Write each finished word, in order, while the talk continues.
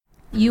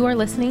You are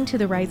listening to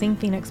the Rising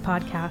Phoenix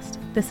podcast.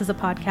 This is a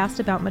podcast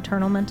about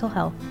maternal mental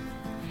health.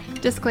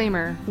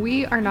 Disclaimer,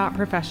 we are not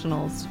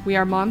professionals. We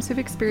are moms who've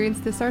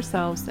experienced this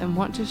ourselves and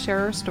want to share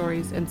our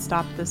stories and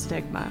stop the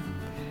stigma.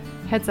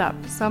 Heads up,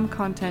 some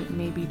content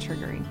may be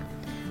triggering.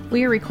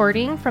 We are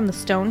recording from the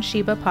Stone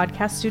Sheba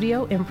podcast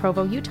studio in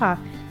Provo, Utah.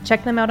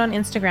 Check them out on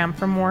Instagram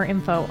for more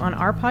info on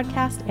our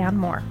podcast and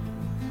more.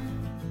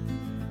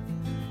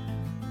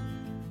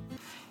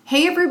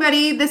 Hey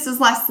everybody, this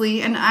is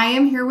Leslie and I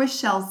am here with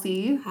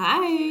Chelsea.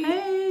 Hi.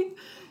 Hey.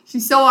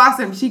 She's so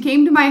awesome. She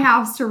came to my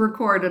house to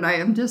record and I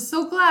am just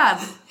so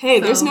glad.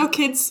 Hey, there's no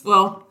kids.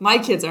 Well, my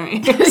kids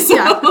aren't here. So.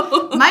 Yeah,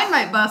 mine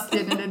might bust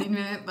in at any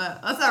minute,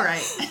 but that's all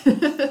right.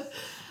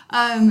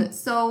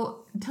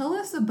 So tell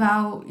us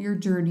about your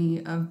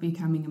journey of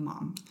becoming a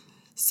mom.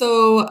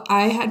 So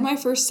I had my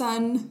first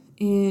son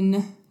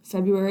in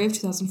February of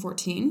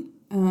 2014.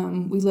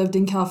 We lived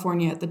in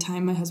California at the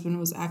time. My husband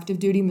was active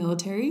duty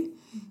military.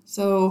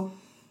 So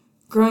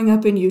growing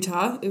up in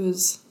Utah, it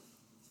was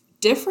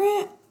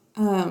different.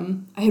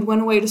 I had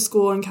went away to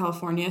school in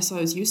California, so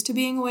I was used to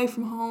being away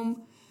from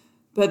home.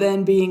 But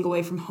then being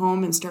away from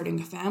home and starting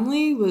a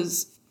family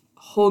was a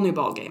whole new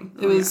ballgame.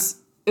 It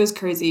was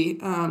crazy.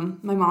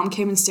 My mom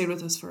came and stayed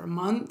with us for a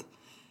month,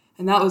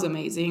 and that was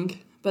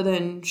amazing. But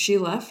then she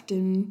left,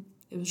 and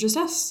it was just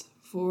us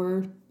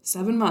for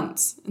 7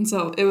 months. And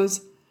so it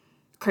was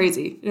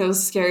crazy. It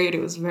was scary, and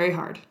it was very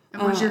hard.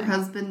 And was your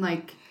husband,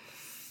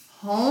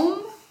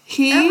 home?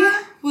 He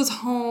was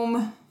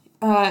home.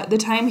 The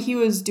time he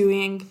was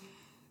doing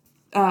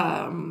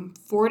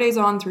 4 days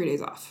on, 3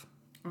 days off.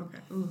 Okay.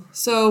 Ooh.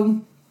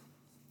 So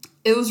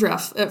it was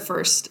rough at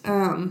first.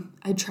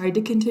 I tried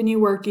to continue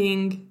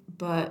working,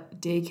 but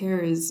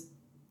daycare is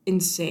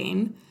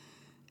insane.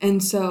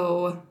 And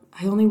so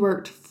I only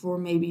worked for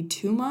maybe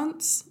 2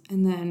 months,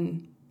 and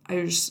then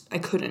I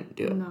couldn't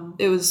do it. No.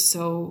 It was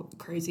so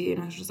crazy,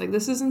 and I was just like,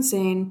 this is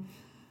insane.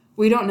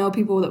 We don't know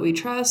people that we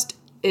trust.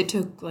 It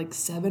took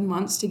 7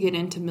 months to get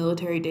into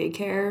military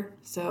daycare.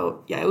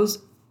 So yeah, it was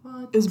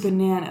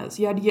bananas.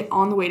 You had to get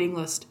on the waiting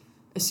list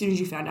as soon as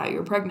you found out you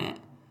were pregnant,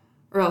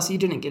 or else you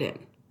didn't get in.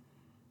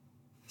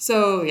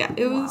 So yeah,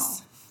 it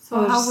was.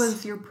 So how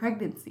was your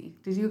pregnancy?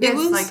 Did you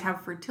guys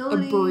have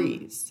fertility? A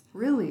breeze.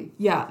 Really?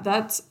 Yeah,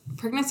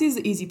 pregnancy is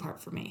the easy part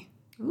for me.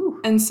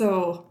 Ooh. And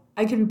so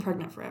I could be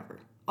pregnant forever.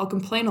 I'll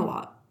complain a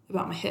lot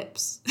about my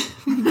hips,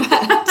 but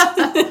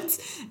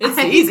it's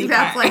the easy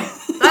part.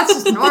 That's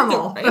just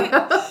normal. Right?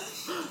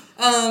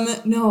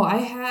 No, I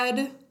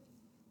had,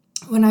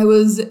 when I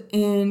was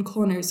in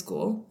culinary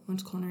school, I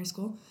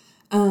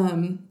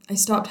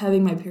stopped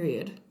having my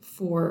period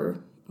for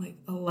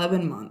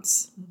 11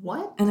 months.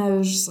 What? And I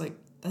was just like,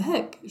 the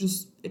heck?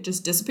 It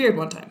just disappeared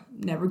one time.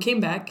 Never came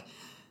back.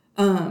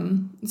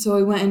 So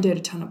I went and did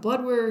a ton of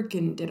blood work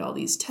and did all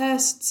these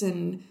tests,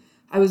 and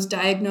I was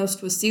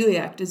diagnosed with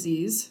celiac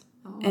disease.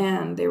 Oh.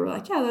 And they were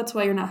like, yeah, that's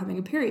why you're not having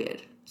a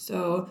period.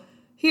 So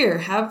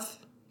here,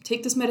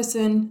 take this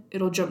medicine.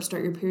 It'll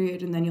jumpstart your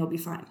period, and then you'll be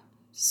fine.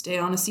 Stay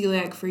on a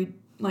celiac-free,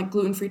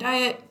 gluten-free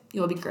diet.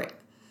 You'll be great.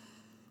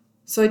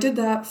 So I did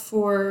that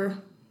for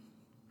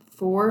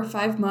 4 or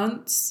 5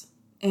 months,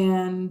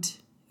 and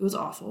it was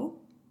awful.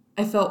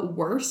 I felt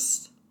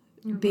worse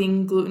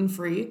being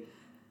gluten-free.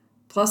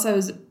 Plus, I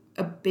was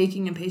a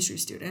baking and pastry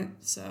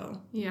student,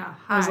 so yeah,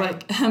 I was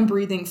like, I'm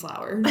breathing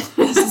flour.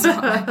 This is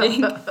not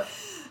working.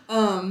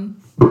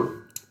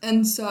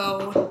 And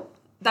so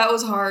that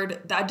was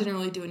hard. That didn't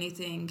really do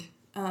anything.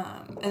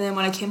 And then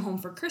when I came home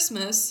for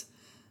Christmas,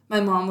 my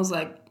mom was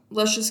like,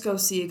 let's just go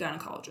see a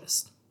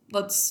gynecologist.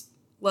 Let's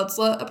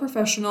let a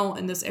professional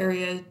in this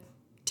area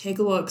take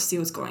a look, see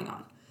what's going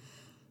on.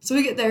 So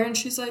we get there, and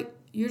she's like,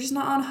 you're just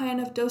not on a high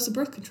enough dose of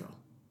birth control.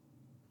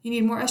 You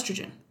need more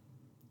estrogen.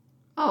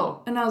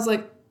 Oh. And I was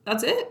like,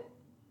 that's it?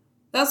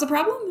 That's the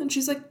problem? And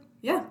she's like,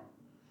 yeah.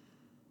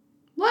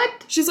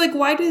 What? She's like,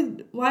 why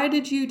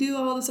did you do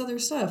all this other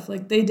stuff?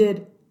 They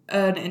did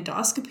an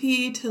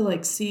endoscopy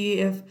to see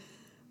if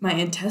my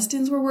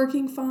intestines were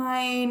working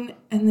fine,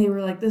 and they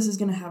were like, this is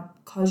going to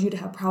cause you to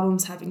have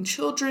problems having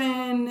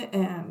children.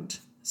 And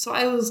so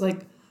I was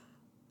like,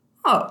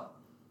 oh,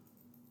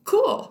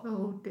 cool.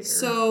 Oh dear.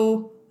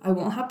 So I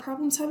won't have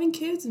problems having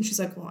kids? And she's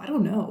like, well, I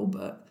don't know,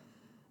 but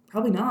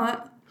probably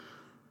not.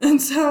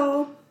 And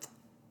so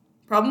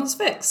problem was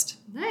fixed.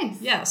 Nice.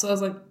 Yeah, so I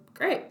was like,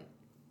 great.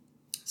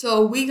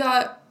 So we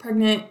got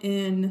pregnant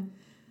in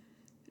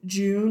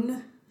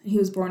June, and he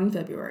was born in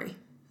February.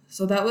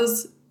 So that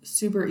was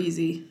super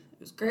easy. It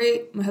was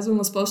great. My husband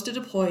was supposed to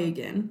deploy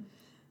again,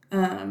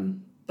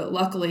 but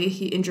luckily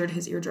he injured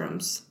his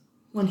eardrums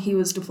when he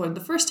was deployed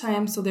the first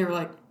time, so they were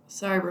like,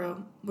 sorry,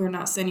 bro, we're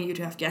not sending you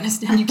to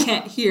Afghanistan. You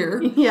can't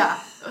hear. Yeah.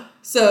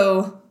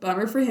 So,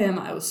 bummer for him.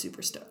 I was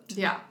super stoked.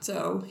 Yeah.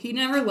 So, he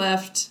never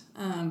left,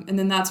 and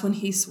then that's when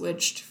he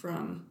switched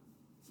from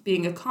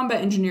being a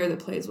combat engineer that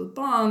plays with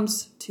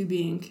bombs to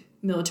being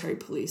military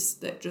police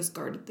that just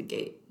guarded the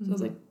gate. So I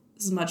was like,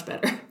 this is much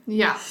better.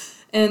 Yeah.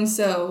 And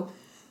so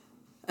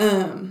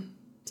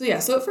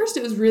at first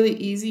it was really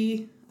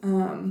easy.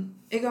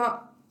 It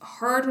got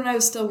hard when I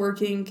was still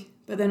working,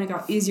 But then it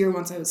got easier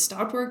once I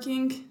stopped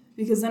working,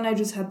 because then I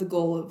just had the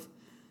goal of,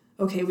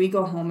 okay, we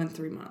go home in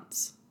 3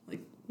 months. Like,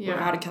 we're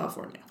out of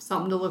California.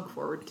 Something to look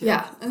forward to.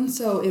 Yeah, and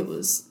so it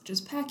was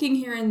just packing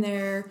here and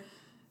there,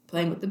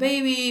 playing with the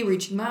baby,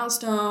 reaching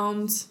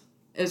milestones.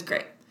 It was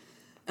great.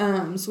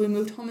 So we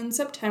moved home in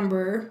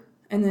September,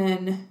 and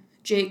then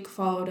Jake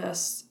followed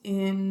us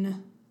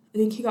in, I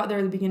think he got there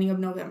at the beginning of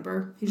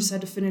November. He just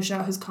had to finish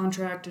out his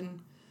contract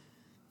and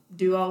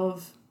do all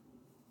of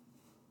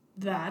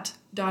that,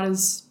 dot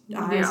his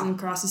I's and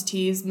cross his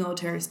T's,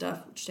 military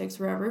stuff, which takes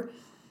forever.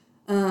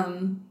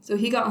 So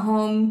he got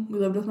home, we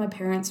lived with my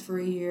parents for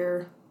a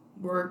year,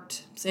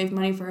 worked, saved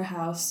money for a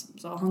house, it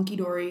was all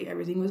hunky-dory,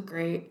 everything was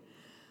great.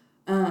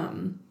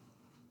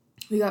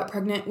 We got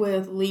pregnant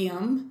with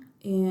Liam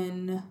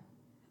in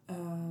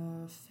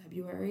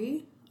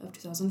February of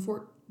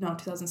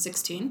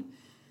 2016.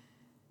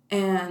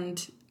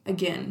 And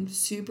again,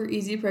 super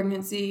easy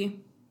pregnancy.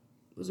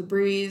 It was a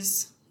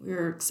breeze. We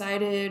were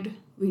excited.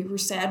 We were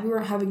sad we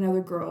weren't having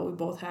another girl. We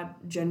both had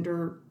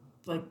gender,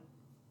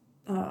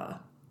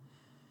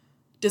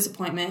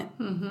 disappointment.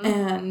 Mm-hmm.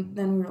 And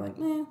then we were like,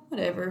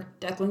 whatever.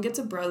 Declan gets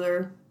a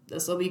brother.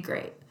 This will be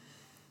great.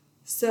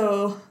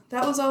 So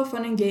that was all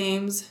fun and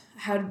games.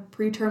 Had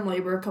preterm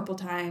labor a couple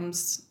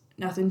times.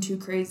 Nothing too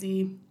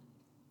crazy.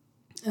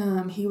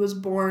 He was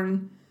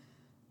born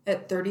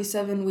at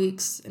 37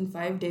 weeks and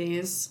 5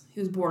 days.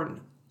 He was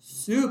born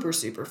super,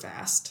 super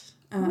fast.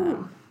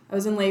 I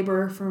was in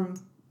labor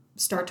from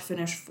start to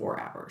finish 4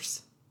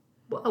 hours.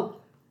 Whoa.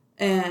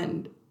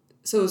 And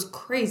so it was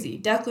crazy.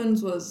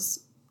 Declan's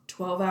was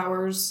 12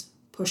 hours,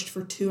 pushed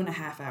for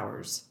 2.5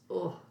 hours.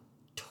 Ugh.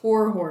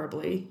 Tore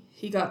horribly.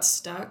 He got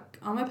stuck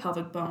on my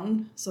pelvic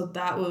bone. So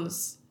that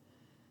was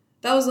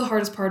the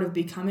hardest part of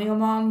becoming a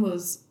mom,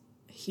 was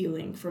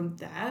healing from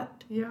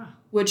that. Yeah.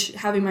 Which,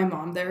 having my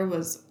mom there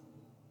was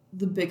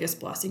the biggest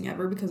blessing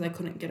ever, because I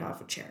couldn't get off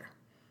a chair.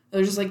 I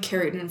was just like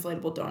carried an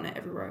inflatable donut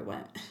everywhere I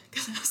went.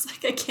 Because I was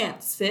like, I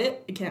can't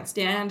sit, I can't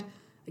stand,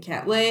 I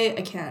can't lay,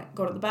 I can't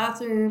go to the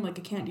bathroom, like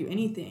I can't do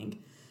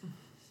anything.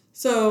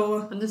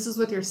 So... And this is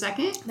with your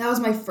second? That was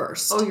my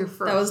first. Oh, your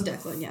first. That was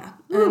Declan, yeah.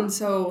 Ooh. And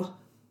so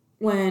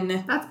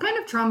when... That's kind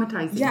of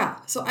traumatizing. Yeah.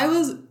 So I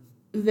was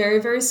very,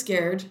 very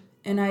scared,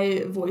 and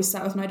I voiced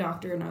that with my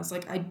doctor, and I was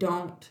like, I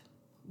don't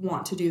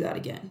want to do that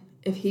again.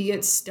 If he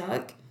gets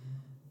stuck,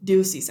 do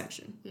a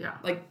C-section. Yeah.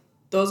 Like,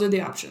 those are the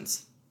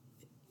options.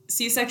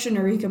 C-section,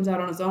 or he comes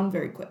out on his own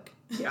very quick.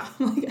 Yeah.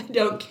 Like, I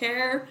don't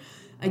care.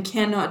 I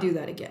cannot do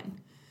that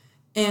again.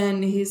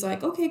 And he's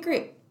like, okay,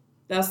 great.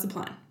 That's the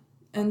plan.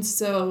 And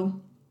so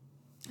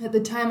at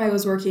the time I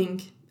was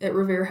working at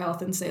Revere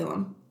Health in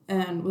Salem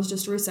and was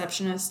just a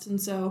receptionist.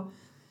 And so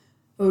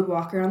I would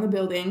walk around the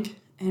building,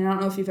 and I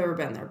don't know if you've ever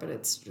been there, but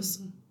it's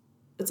just,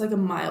 it's like a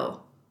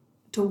mile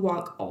to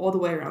walk all the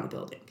way around the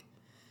building.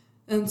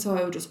 And so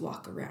I would just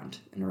walk around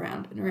and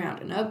around and around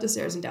and up the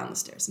stairs and down the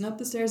stairs and up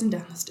the stairs and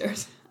down the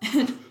stairs.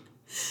 And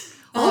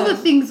all the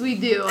things we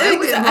do. I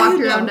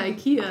walked around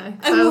IKEA.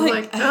 I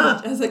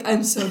was like,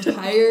 I'm so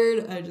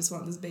tired. I just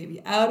want this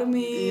baby out of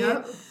me.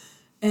 Yep.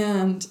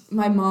 And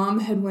my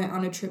mom had went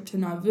on a trip to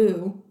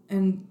Nauvoo,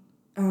 and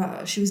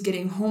she was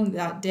getting home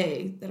that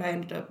day that I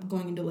ended up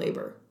going into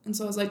labor. And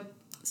so I was like,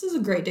 this is a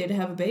great day to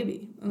have a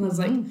baby. And I was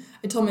like,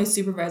 I told my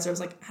supervisor, I was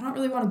like, I don't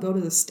really want to go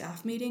to the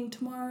staff meeting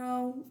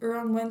tomorrow or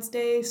on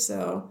Wednesday,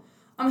 so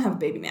I'm going to have a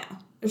baby now.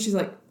 And she's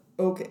like,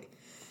 okay.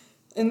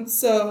 And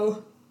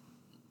so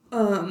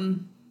I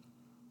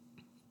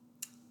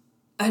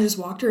just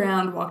walked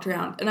around,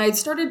 and I had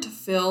started to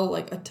feel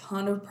like a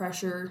ton of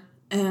pressure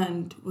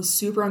and was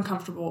super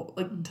uncomfortable,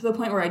 like to the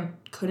point where I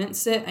couldn't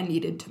sit. I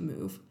needed to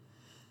move.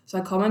 So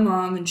I called my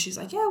mom, and she's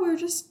like, yeah, we were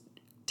just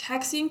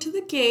taxiing to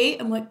the gate.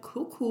 I'm like,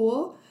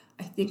 cool.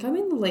 I think I'm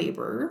in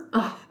labor.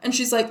 And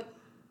she's like,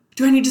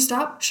 do I need to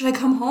stop? Should I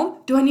come home?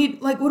 Do I need,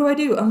 like, what do I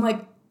do? I'm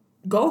like,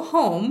 go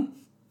home,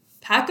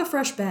 pack a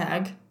fresh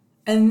bag,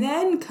 and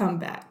then come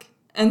back.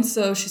 And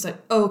so she's like,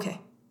 oh, okay,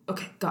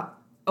 got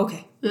it.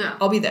 Okay, yeah,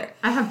 I'll be there.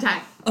 I have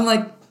time. I'm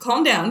like,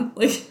 calm down.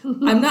 Like,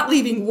 I'm not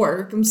leaving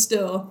work. I'm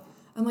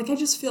like, I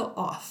just feel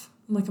off.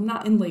 I'm like, I'm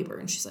not in labor.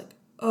 And she's like,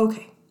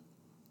 okay.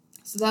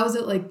 So that was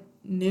at like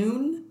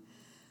noon.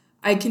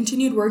 I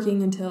continued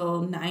working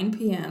until 9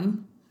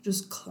 p.m.,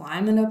 just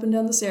climbing up and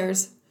down the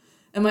stairs.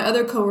 And my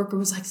other coworker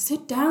was like,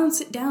 sit down.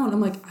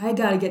 I'm like, I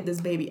gotta get this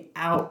baby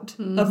out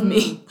of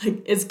me.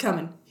 Like, it's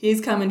coming.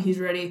 He's coming. He's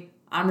ready.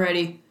 I'm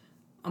ready.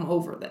 I'm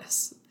over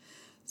this.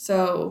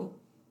 So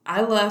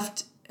I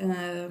left,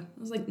 it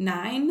was like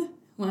 9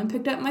 when I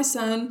picked up my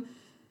son,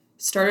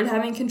 started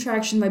having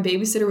contractions. My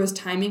babysitter was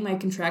timing my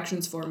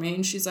contractions for me,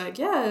 and she's like,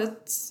 yeah,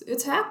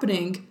 it's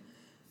happening.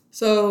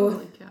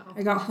 So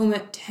I got home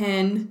at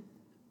 10.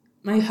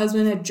 My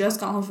husband had just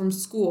got home from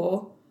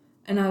school,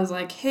 and I was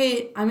like,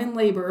 hey, I'm in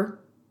labor.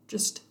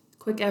 Just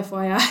quick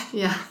FYI.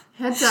 Yeah,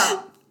 heads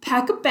up.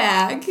 Pack a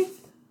bag.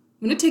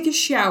 I'm going to take a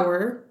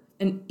shower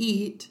and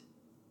eat,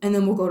 and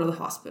then we'll go to the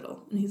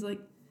hospital. And he's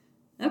like,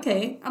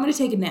 okay, I'm going to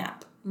take a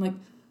nap. I'm like,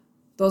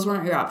 those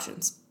weren't your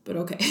options, but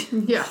okay.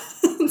 Yeah,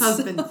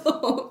 husband.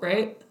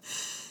 Right?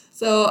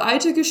 So I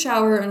took a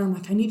shower, and I'm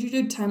like, I need you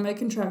to time my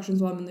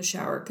contractions while I'm in the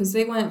shower, because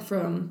they went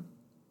from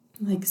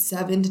like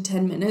 7 to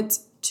 10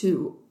 minutes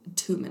to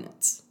 2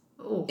 minutes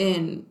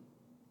in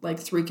like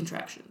 3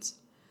 contractions.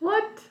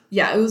 What?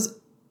 Yeah, it was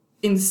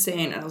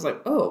insane. And I was like,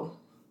 oh,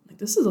 like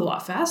this is a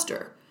lot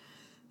faster.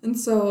 And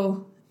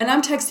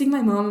I'm texting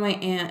my mom and my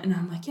aunt, and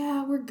I'm like,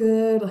 yeah, we're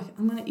good. Like,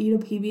 I'm going to eat a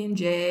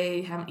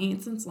PB&J. Haven't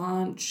eaten since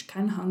lunch.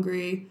 Kind of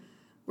hungry.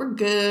 We're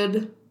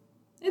good.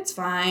 It's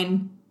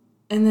fine.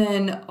 And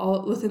then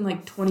within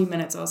like 20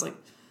 minutes, I was like,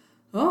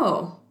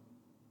 oh,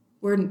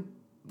 we're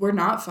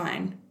not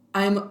fine.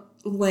 I'm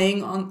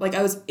laying on, like,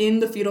 I was in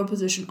the fetal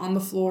position on the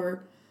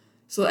floor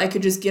so that I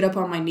could just get up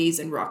on my knees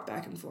and rock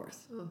back and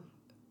forth. Oh.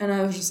 And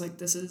I was just like,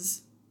 this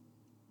is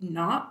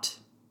not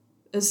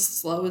as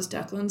slow as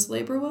Declan's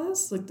labor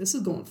was. Like, this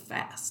is going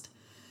fast.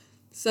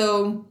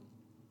 So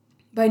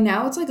by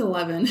now it's like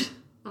 11.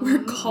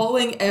 We're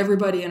calling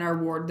everybody in our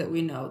ward that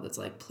we know that's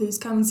like, please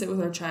come and sit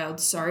with our child.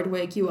 Sorry to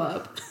wake you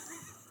up.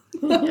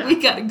 Yeah. We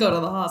got to go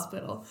to the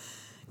hospital.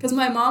 Because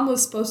my mom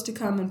was supposed to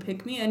come and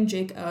pick me and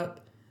Jake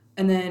up.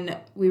 And then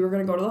we were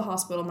going to go to the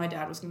hospital. My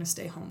dad was going to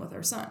stay home with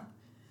our son.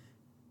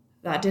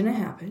 That didn't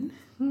happen.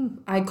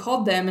 I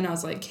called them and I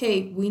was like,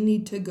 hey, we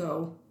need to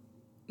go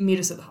meet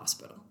us at the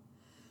hospital.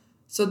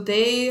 So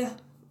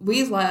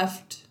we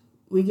left.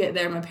 We get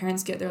there. My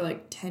parents get there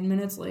like 10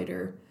 minutes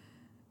later.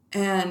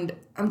 And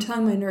I'm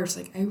telling my nurse,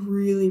 like, I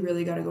really,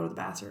 really got to go to the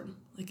bathroom.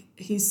 Like,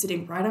 he's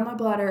sitting right on my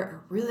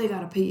bladder. I really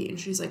got to pee. And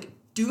she's like,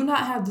 do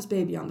not have this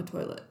baby on the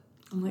toilet.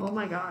 I'm like, oh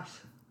my gosh.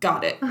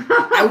 Got it.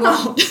 I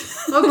won't.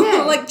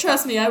 Okay. Like,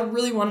 trust me, I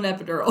really want an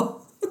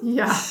epidural.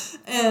 Yeah.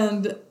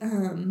 And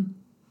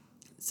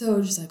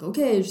so she's like,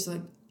 okay. She's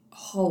like,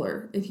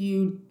 holler. If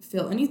you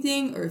feel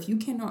anything or if you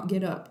cannot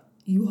get up,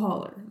 you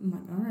holler. I'm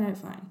like, all right,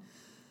 fine.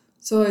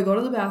 So I go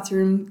to the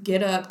bathroom,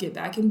 get up, get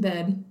back in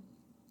bed.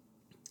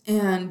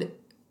 And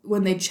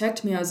when they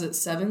checked me, I was at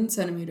 7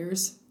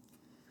 centimeters.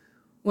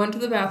 Went to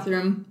the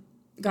bathroom,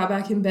 got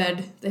back in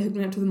bed. They hooked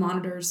me up to the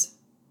monitors.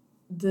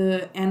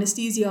 The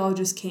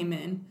anesthesiologist came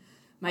in.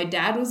 My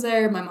dad was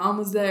there. My mom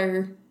was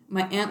there.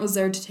 My aunt was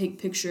there to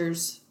take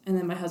pictures. And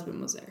then my husband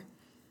was there.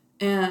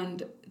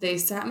 And they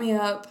sat me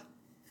up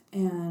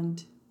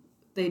and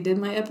they did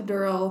my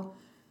epidural.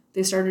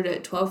 They started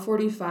at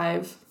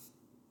 12:45.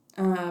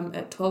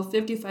 At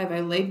 12:55,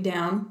 I laid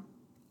down.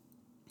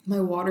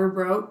 My water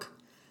broke.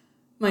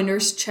 My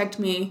nurse checked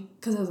me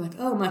because I was like,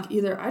 oh, I'm like,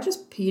 either I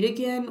just peed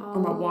again or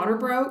my water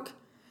broke.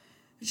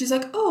 And she's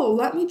like, oh,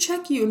 let me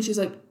check you. And she's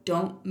like,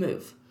 don't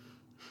move.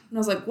 And I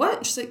was like,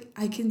 what? She's like,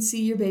 I can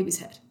see your baby's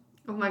head.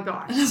 Oh my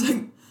gosh. And I was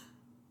like,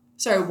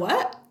 sorry,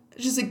 what?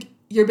 She's like,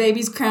 your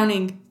baby's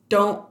crowning.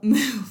 Don't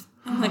move.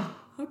 I'm like,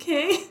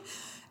 okay.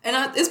 And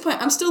at this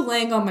point, I'm still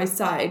laying on my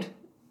side.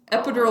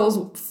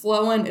 Epidural's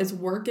flowing, it's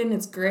working,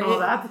 it's great. Oh,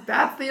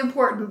 that's the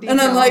important detail. And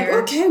I'm like,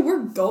 here. okay,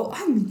 we're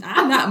I'm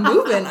not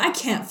moving. I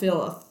can't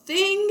feel a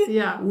thing.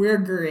 Yeah. We're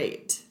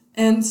great.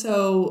 And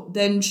so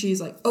then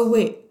she's like, oh,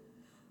 wait,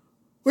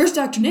 where's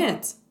Dr.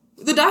 Nance?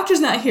 The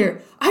doctor's not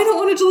here. I don't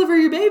want to deliver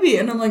your baby.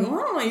 And I'm like, well,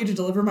 I don't want you to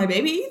deliver my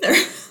baby either.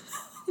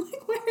 I'm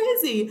like, where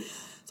is he?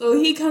 So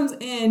he comes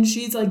in,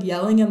 she's like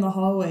yelling in the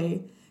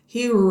hallway.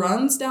 He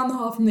runs down the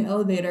hall from the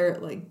elevator,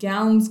 like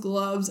gowns,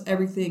 gloves,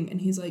 everything.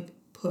 And he's like,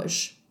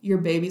 push. Your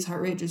baby's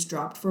heart rate just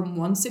dropped from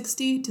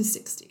 160 to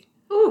 60.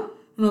 Ooh.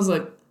 And I was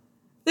like,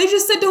 they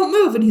just said don't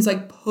move. And he's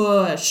like,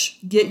 push,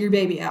 get your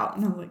baby out.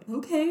 And I was like,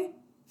 okay.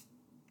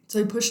 So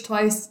he pushed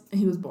twice and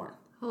he was born.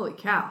 Holy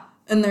cow.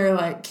 And they're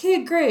like,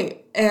 okay,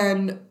 great.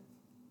 And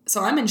so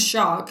I'm in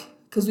shock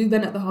because we've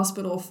been at the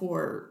hospital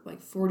for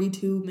like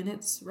 42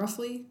 minutes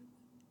roughly.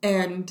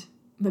 And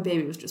my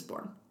baby was just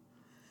born.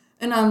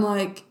 And I'm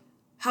like,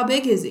 how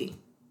big is he?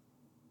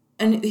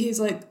 And he's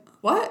like,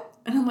 what?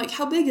 And I'm like,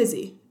 how big is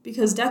he?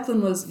 Because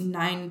Declan was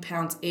 9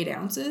 pounds, 8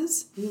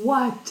 ounces.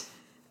 What?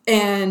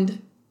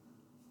 And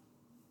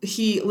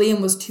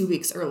Liam was 2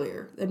 weeks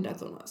earlier than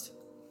Declan was.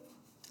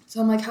 So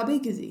I'm like, how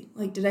big is he?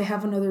 Like, did I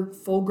have another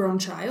full-grown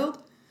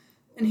child?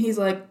 And he's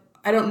like,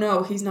 I don't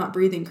know. He's not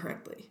breathing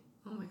correctly.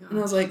 Oh, my God. And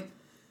I was like,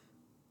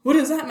 what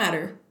does that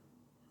matter?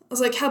 I was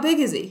like, how big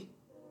is he?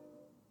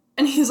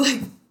 And he's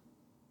like,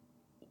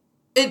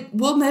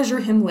 we'll measure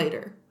him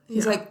later.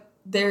 He's like,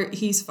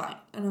 he's fine.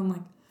 And I'm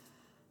like,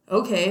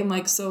 okay. I'm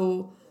like,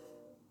 so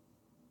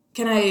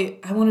I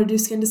want to do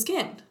skin to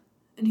skin.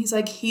 And he's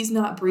like, he's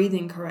not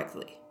breathing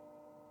correctly.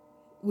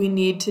 We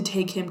need to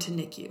take him to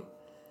NICU.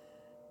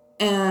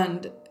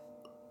 And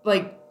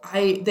like,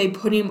 they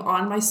put him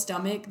on my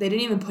stomach. They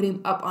didn't even put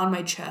him up on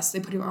my chest.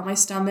 They put him on my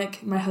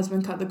stomach. My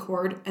husband cut the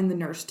cord and the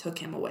nurse took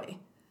him away.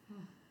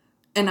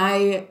 And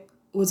I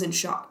was in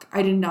shock.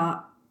 I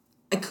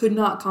could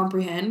not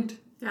comprehend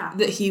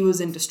that he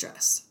was in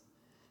distress.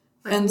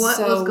 Like, and what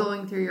was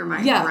going through your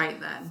mind right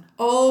then?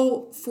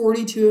 All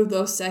 42 of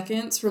those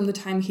seconds from the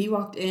time he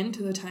walked in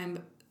to the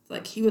time,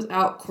 like, he was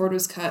out, cord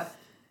was cut,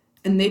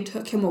 and they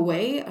took him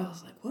away, I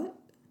was like, what?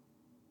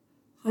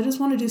 I just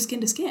want to do skin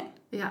to skin.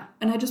 Yeah.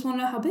 And I just want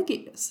to know how big he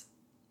is.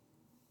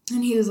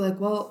 And he was like,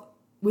 well,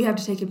 we have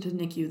to take him to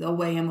NICU. They'll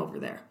weigh him over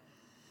there.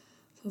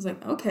 I was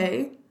like,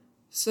 okay,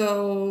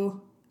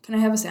 so can I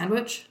have a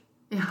sandwich?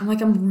 Yeah. I'm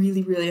like, I'm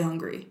really, really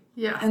hungry.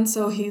 Yeah. And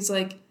so he's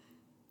like,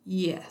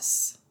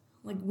 yes.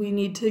 Like,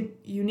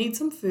 you need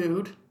some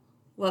food.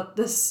 Let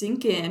this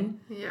sink in.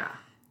 Yeah.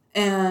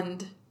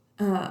 And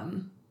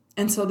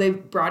so they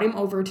brought him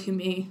over to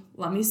me,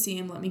 let me see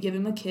him, let me give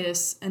him a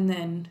kiss, and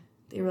then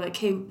they were like,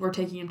 hey, we're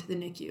taking him to the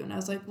NICU. And I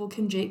was like, well,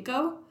 can Jake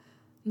go?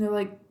 And they're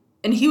like,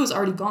 and he was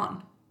already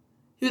gone.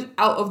 He was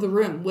out of the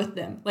room with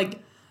them. Like,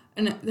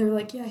 and they were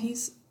like, yeah,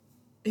 he's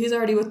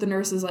already with the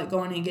nurses, like,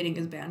 going and getting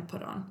his band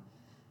put on.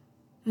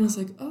 And I was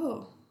like,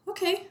 oh,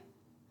 okay.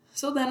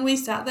 So then we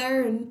sat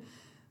there and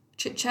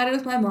chit-chatted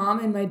with my mom,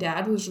 and my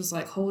dad was just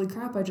like, holy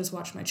crap, I just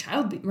watched my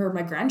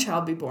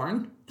grandchild be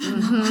born.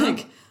 And I'm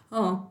like,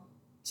 oh,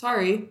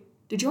 sorry.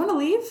 Did you want to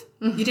leave?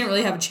 You didn't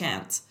really have a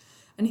chance.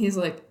 And he's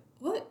like,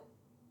 what?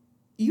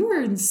 You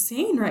are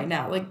insane right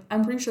now. Like,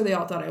 I'm pretty sure they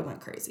all thought I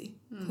went crazy.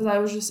 Because I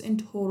was just in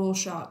total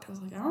shock. I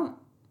was like,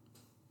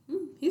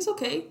 he's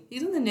okay.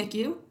 He's in the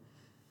NICU.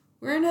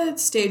 We're in a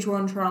stage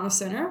 1 trauma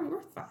center.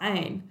 We're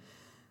fine.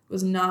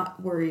 Was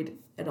not worried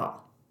at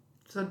all.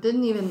 So it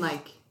didn't even,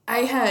 like... I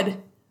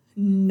had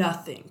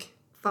nothing.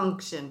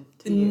 Function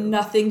to you.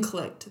 Nothing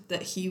clicked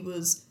that he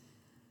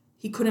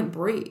couldn't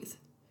breathe.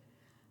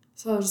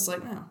 So I was just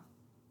like, oh,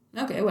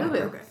 okay, whatever.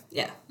 It'll be okay.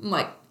 Yeah. I'm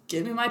like,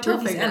 give me my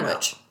turkey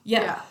sandwich.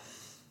 Yeah.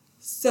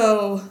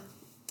 So,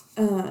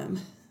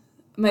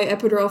 my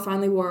epidural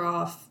finally wore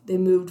off. They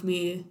moved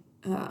me,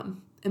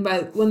 and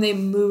when they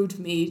moved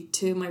me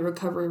to my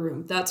recovery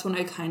room, that's when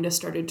I kind of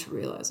started to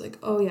realize, like,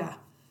 oh yeah,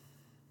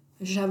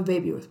 I should have a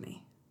baby with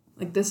me.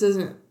 Like, this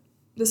isn't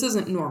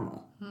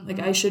normal. Mm-hmm. Like,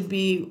 I should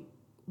be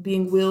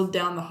being wheeled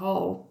down the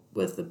hall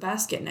with the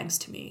basket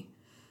next to me.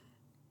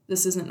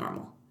 This isn't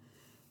normal.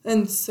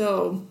 And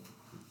so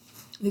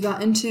we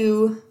got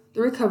into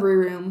the recovery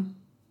room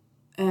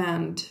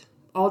and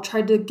all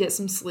tried to get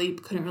some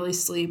sleep, couldn't really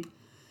sleep.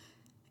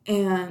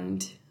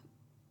 And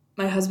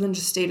my husband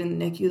just stayed in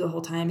the NICU the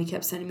whole time. He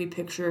kept sending me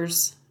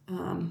pictures.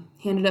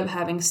 He ended up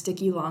having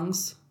sticky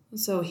lungs,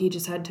 so he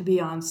just had to be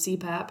on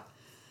CPAP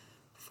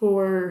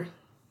for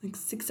like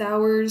 6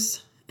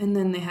 hours. And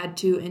then they had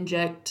to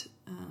inject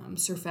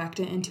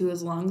surfactant into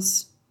his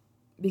lungs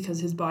because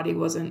his body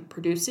wasn't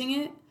producing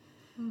it,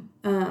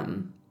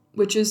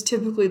 which is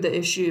typically the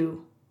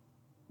issue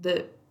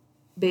that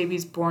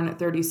babies born at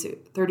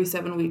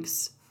 37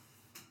 weeks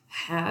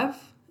have,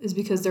 is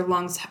because their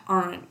lungs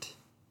aren't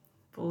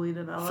fully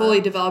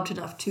developed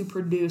enough to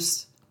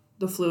produce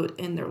the fluid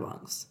in their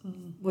lungs,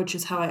 which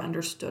is how I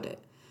understood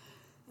it.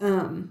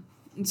 And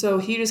so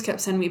he just kept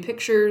sending me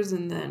pictures,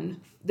 and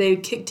then they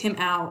kicked him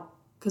out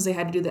because they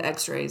had to do the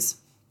x-rays.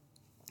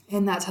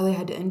 And that's how they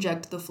had to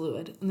inject the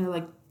fluid. And they're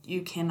like,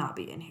 you cannot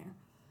be in here.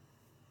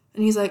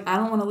 And he's like, I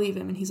don't want to leave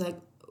him. And he's like,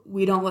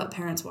 we don't let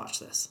parents watch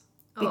this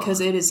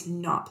because it is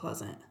not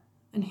pleasant.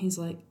 And he's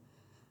like,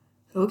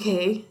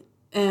 okay.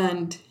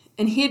 And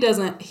he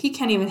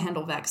can't even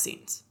handle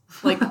vaccines.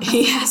 Like,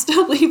 he has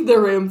to leave the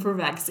room for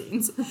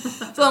vaccines.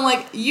 So I'm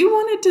like, you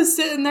wanted to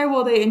sit in there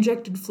while they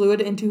injected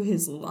fluid into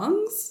his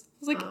lungs? I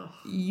was like,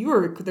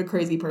 you're the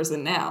crazy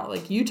person now.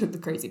 Like, you took the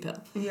crazy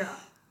pill. Yeah.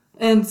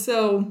 And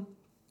so,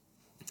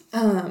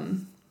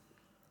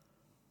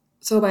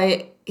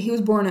 he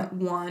was born at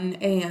 1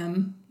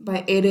 a.m.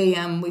 By 8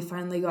 a.m., we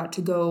finally got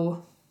to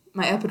go.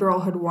 My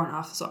epidural had worn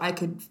off, so I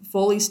could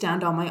fully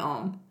stand on my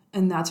own.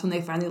 And that's when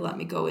they finally let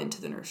me go into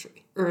the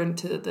nursery, or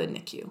into the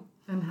NICU.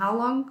 And how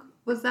long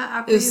was that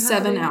after It was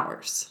 7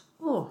 hours.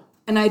 Oh.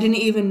 And I didn't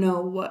even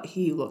know what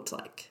he looked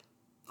like.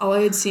 All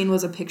I had seen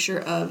was a picture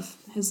of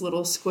his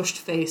little squished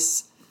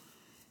face.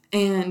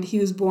 And he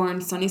was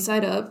born sunny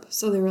side up,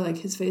 so they were like,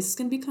 his face is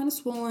going to be kind of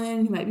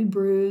swollen, he might be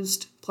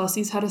bruised, plus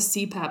he's had a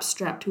CPAP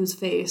strapped to his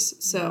face,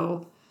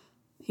 so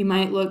he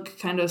might look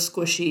kind of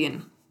squishy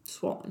and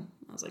swollen.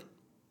 I was like,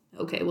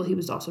 okay, well, he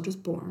was also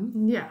just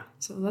born. Yeah.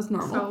 So that's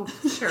normal.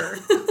 So, sure.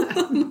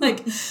 I'm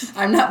like,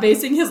 I'm not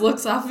basing his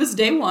looks off his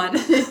day one.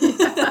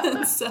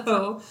 Yeah.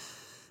 So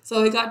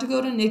I got to go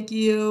to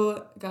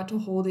NICU, got to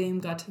hold him,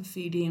 got to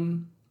feed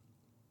him.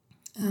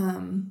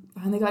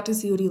 Finally got to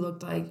see what he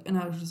looked like, and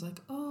I was just like,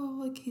 oh,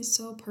 like, he's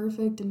so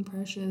perfect and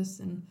precious,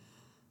 and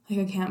like,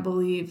 I can't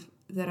believe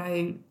that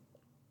I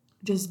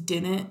just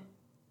didn't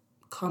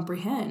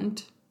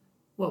comprehend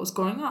what was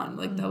going on.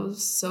 Like, that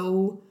was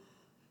so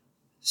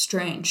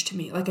strange to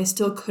me. Like, I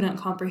still couldn't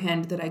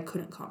comprehend that I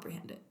couldn't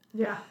comprehend it.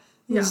 Yeah.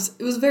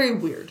 It was very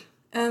weird.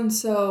 And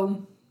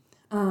so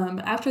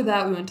after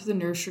that, we went to the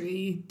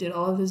nursery, did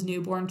all of his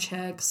newborn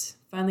checks,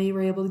 finally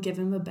were able to give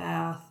him a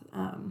bath,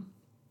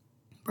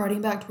 brought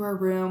him back to our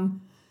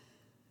room,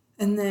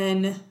 and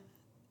then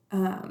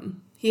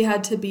he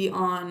had to be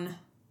on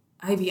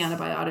IV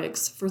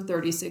antibiotics for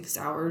 36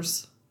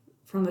 hours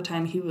from the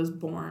time he was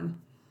born,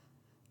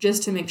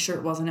 just to make sure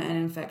it wasn't an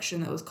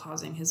infection that was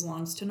causing his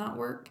lungs to not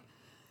work.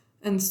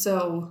 And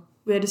so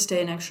we had to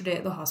stay an extra day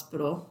at the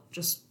hospital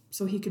just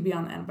so he could be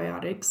on the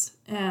antibiotics.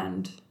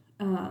 And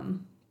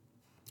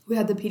we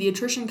had the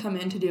pediatrician come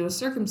in to do a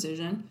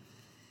circumcision,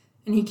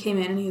 and he came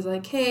in and he's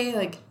like, hey,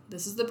 like,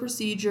 this is the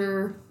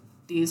procedure.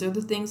 these are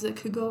the things that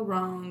could go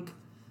wrong.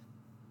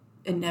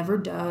 It never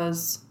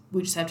does.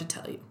 We just have to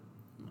tell you.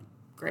 I'm like,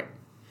 great.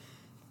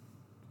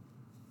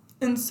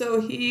 And so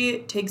he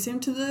takes him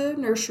to the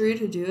nursery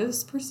to do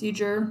his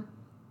procedure,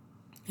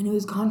 and he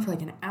was gone for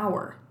like an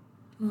hour.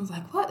 And I was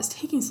like, what is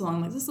taking so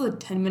long? Like, this is a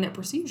 10-minute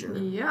procedure.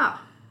 Yeah.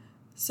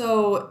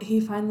 So I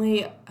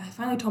finally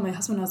told my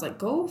husband, I was like,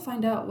 go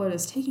find out what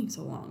is taking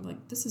so long.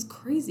 Like, this is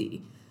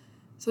crazy.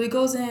 So he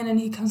goes in and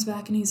he comes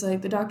back and he's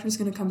like, the doctor's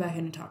going to come back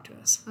in and talk to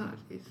us. Oh,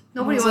 jeez.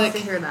 Nobody wants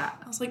to hear that.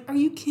 I was like, are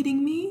you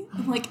kidding me?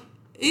 I'm like,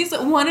 he's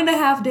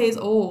 1.5 days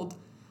old.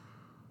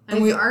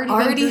 And we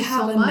already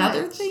have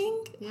another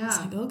thing? Yeah. I was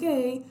like,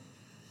 okay.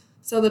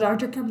 So the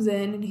doctor comes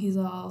in and he's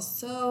all,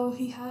 so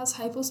he has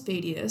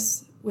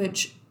hypospadias,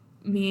 which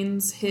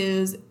means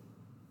his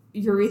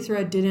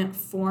urethra didn't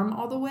form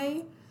all the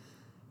way.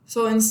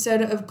 So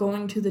instead of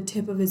going to the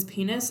tip of his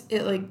penis,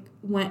 it like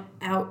went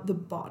out the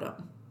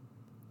bottom.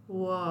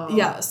 Whoa.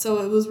 Yeah,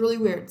 so it was really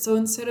weird. So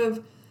instead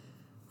of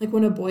like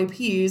when a boy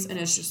pees and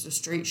it's just a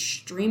straight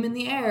stream in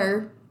the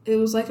air, it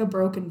was like a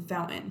broken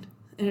fountain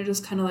and it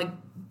just kind of like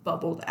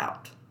bubbled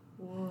out.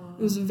 Whoa.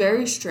 It was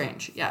very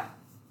strange, yeah.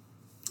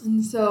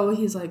 And so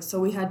he's like, so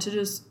we had to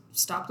just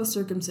stop the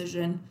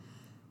circumcision.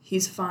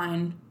 He's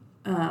fine.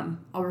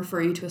 I'll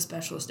refer you to a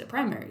specialist at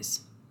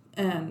primaries.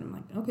 And I'm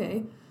like, okay.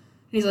 And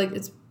he's like,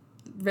 it's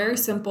very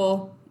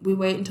simple. We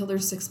wait until they're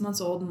 6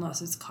 months old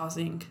unless it's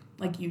causing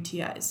like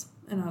UTIs.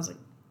 And I was like,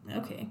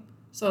 okay.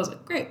 So I was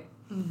like, great.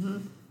 Mm-hmm.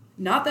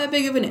 Not that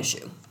big of an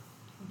issue.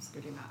 I'm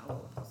scooting that a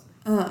little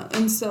closer.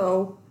 And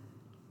so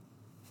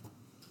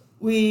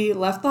we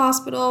left the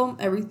hospital.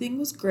 Everything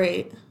was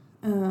great.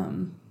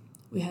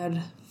 We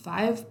had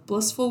 5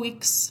 blissful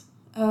weeks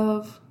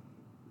of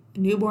a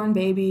newborn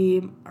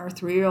baby. Our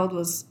 3-year-old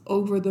was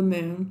over the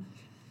moon.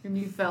 And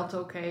you felt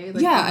okay?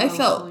 Like, Yeah,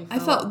 you I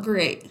felt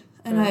great.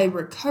 And Good. I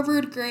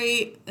recovered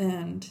great.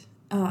 And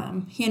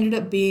he ended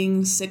up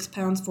being 6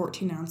 pounds,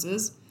 14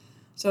 ounces.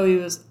 So he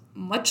was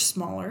much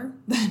smaller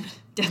than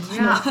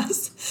Declan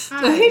was.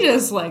 So he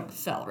just like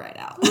fell right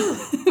out.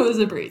 It was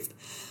a breeze.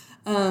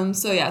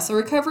 So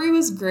recovery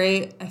was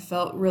great. I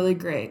felt really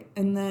great.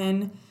 And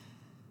then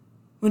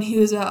when he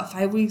was about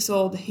 5 weeks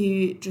old,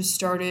 he just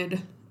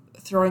started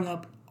throwing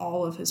up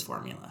all of his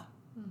formula.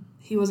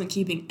 He wasn't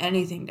keeping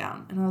anything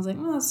down. And I was like,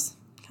 well, that's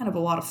kind of a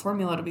lot of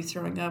formula to be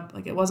throwing up.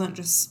 Like, it wasn't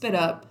just spit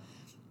up,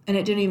 and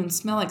it didn't even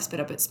smell like spit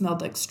up. It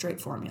smelled like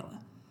straight formula.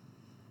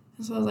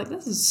 And so I was like,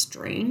 this is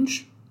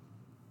strange.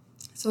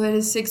 So at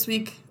his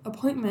 6-week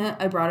appointment,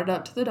 I brought it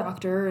up to the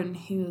doctor, and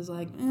he was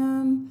like,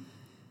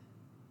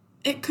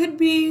 it could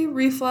be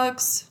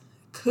reflux,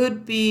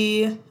 could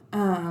be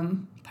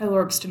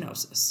pyloric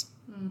stenosis.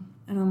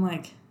 And I'm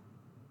like,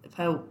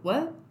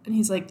 what? And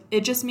he's like,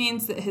 it just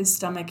means that his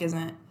stomach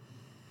isn't,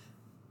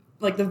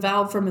 like the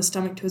valve from his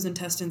stomach to his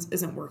intestines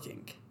isn't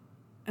working.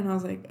 And I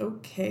was like,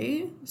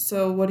 okay,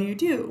 so what do you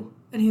do?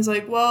 And he's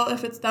like, well,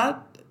 if it's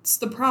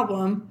the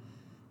problem,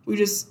 we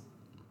just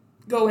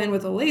go in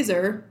with a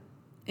laser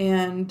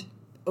and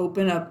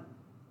open up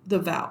the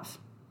valve.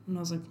 And I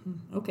was like,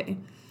 okay.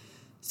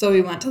 So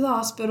we went to the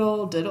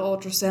hospital, did an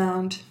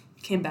ultrasound,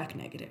 came back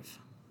negative.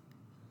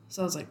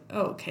 So I was like,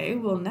 oh, okay,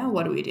 well, now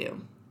what do we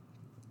do?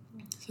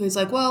 So he's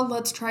like, well,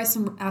 let's try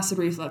some acid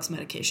reflux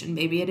medication.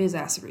 Maybe it is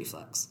acid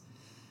reflux.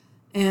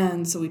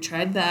 And so we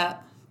tried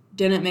that.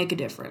 Didn't make a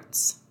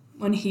difference.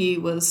 When he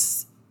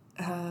was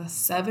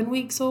 7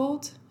 weeks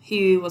old,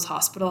 he was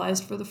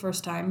hospitalized for the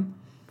first time.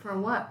 For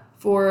what?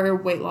 For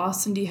weight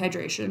loss and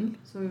dehydration.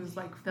 So it was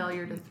like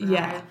failure to thrive.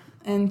 Yeah.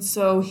 And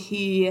so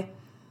he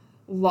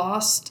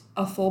lost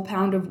a full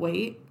pound of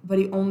weight, but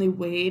he only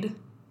weighed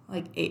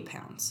like 8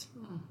 pounds.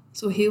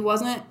 So he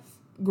wasn't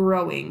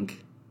growing.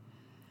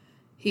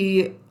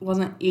 He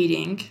wasn't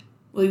eating.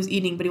 Well, he was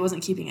eating, but he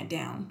wasn't keeping it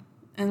down.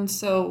 And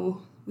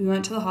so we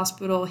went to the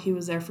hospital. He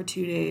was there for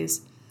 2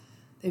 days.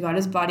 They got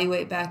his body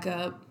weight back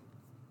up.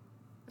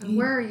 And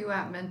where are you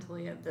at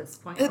mentally at this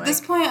point? At this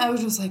point, I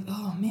was just like,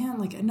 oh, man,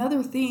 like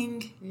another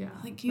thing. Yeah.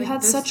 Like you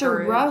had such a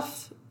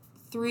rough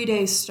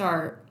 3-day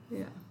start.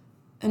 Yeah.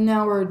 And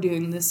now we're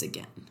doing this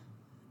again.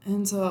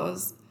 And so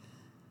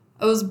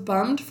I was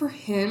bummed for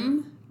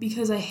him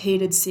because I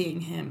hated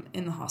seeing him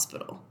in the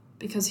hospital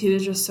because he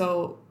was just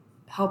so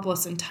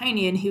helpless and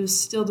tiny, and he was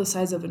still the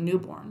size of a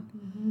newborn.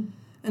 Mm-hmm.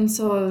 And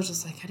so I was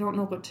just like, I don't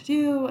know what to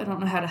do. I don't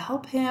know how to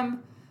help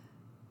him.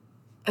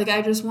 Like,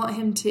 I just want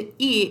him to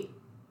eat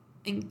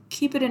and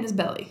keep it in his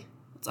belly.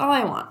 That's all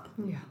I want.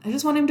 Yeah. I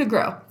just want him to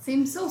grow.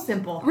 Seems so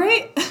simple.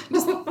 Right?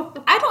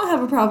 I don't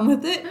have a problem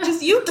with it.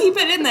 Just you keep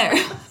it in there.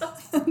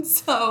 And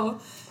so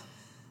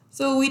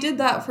we did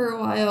that for a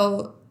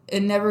while.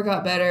 It never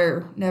got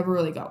better, never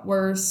really got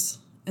worse.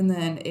 And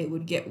then it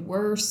would get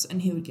worse,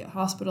 and he would get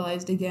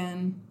hospitalized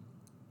again.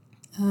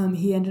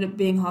 He ended up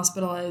being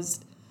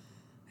hospitalized,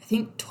 I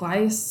think,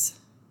 twice,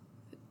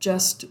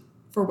 just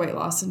for weight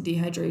loss and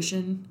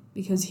dehydration,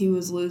 because he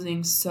was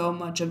losing so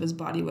much of his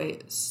body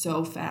weight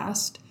so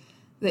fast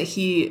that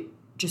he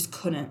just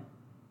couldn't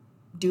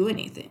do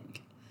anything.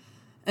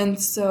 And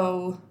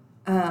so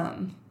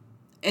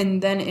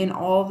And then in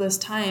all this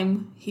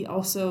time, he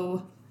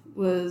also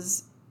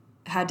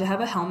had to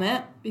have a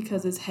helmet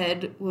because his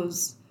head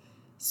was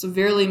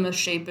severely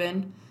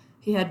misshapen.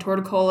 He had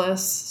torticollis,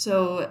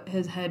 so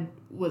his head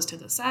was to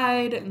the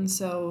side, and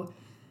so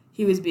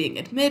he was being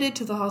admitted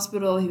to the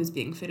hospital. He was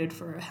being fitted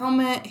for a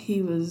helmet.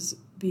 He was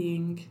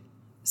being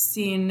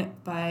seen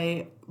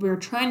by, we were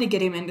trying to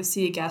get him in to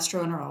see a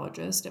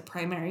gastroenterologist at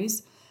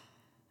Primaries.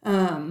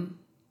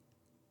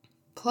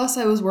 Plus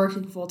I was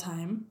working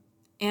full-time,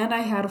 and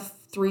I had a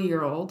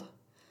 3-year-old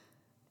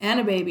and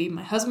a baby.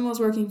 My husband was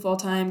working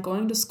full-time,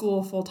 going to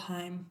school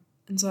full-time,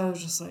 and so I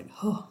was just like,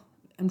 oh,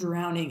 I'm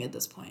drowning at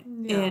this point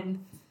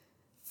in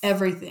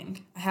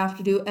everything. I have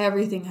to do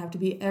everything. I have to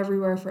be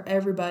everywhere for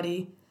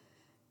everybody.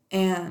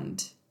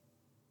 And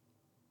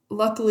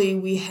luckily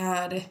we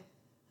had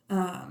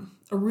a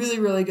really,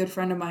 really good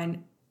friend of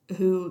mine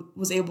who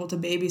was able to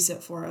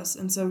babysit for us.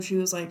 And so she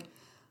was like,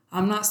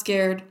 I'm not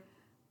scared.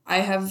 I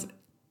have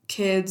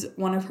kids.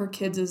 One of her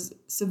kids is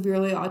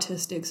severely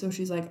autistic. So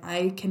she's like,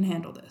 I can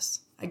handle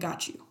this. I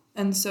got you.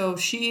 And so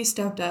she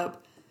stepped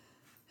up,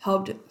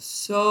 helped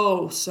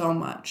so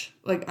much.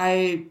 Like,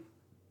 I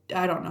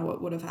don't know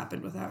what would have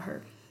happened without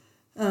her.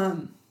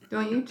 Don't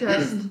you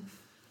just...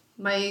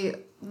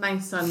 My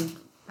son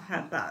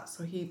had that,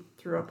 so he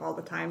threw up all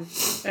the time.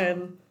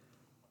 And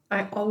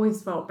I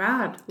always felt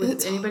bad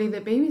with anybody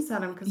that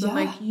babysat him because I'm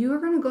like, you are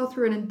going to go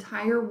through an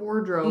entire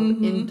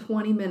wardrobe in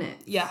 20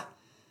 minutes. Yeah.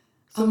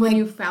 So when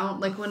you found,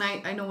 like, when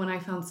I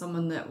found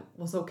someone that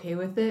was okay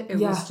with it, it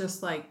was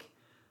just like,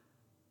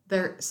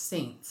 they're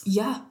saints.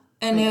 Yeah.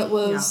 And like,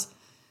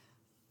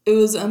 it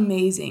was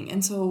amazing.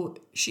 And so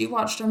she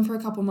watched him for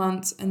a couple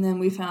months, and then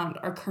we found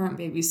our current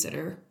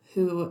babysitter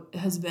who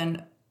has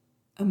been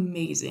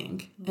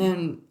amazing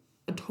and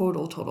a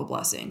total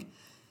blessing.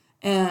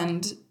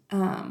 And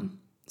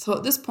so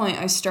at this point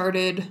I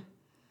started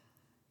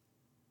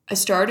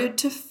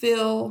to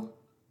feel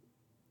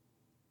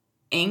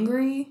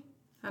angry.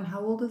 And how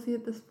old is he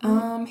at this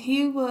point?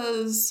 He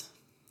was,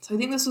 so I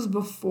think this was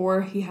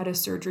before he had his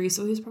surgery,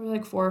 so he's probably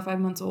like 4 or 5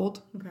 months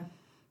old. Okay.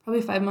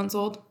 Probably 5 months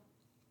old.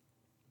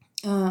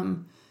 I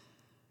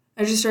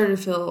just started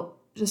to feel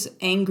just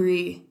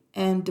angry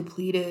and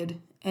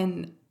depleted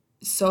and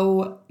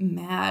so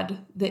mad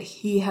that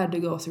he had to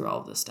go through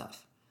all of this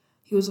stuff.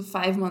 He was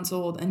 5 months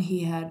old, and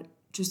he had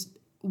just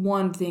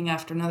one thing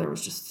after another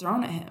was just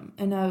thrown at him,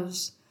 and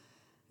it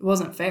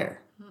wasn't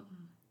fair.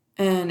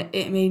 And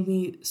it made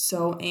me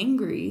so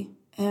angry.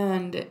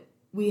 And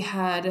we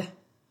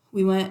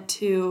went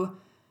to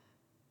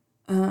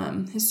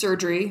his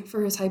surgery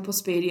for his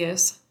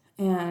hypospadias,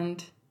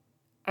 and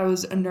I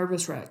was a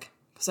nervous wreck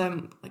because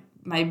I'm like,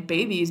 my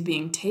baby is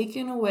being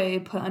taken away,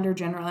 put under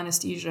general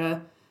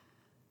anesthesia.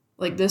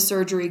 Like, this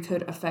surgery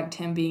could affect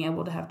him being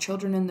able to have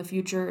children in the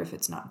future if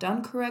it's not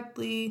done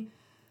correctly.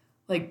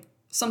 Like,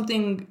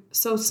 something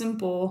so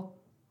simple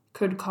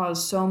could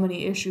cause so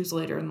many issues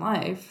later in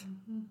life.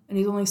 Mm-hmm. And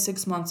he's only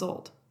 6 months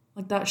old.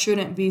 Like, that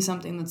shouldn't be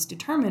something that's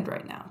determined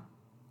right now.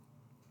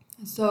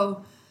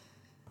 So,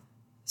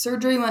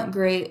 surgery went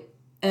great,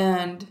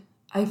 and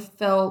I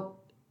felt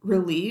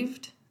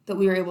relieved that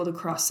we were able to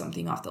cross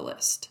something off the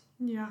list.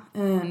 Yeah.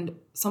 And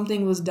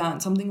something was done.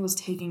 Something was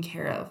taken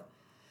care of.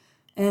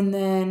 And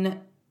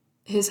then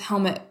his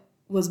helmet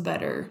was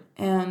better,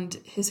 and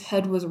his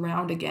head was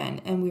round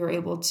again, and we were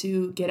able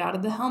to get out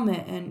of the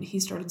helmet, and he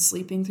started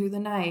sleeping through the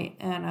night.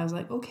 And I was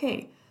like,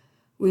 okay,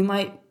 we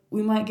might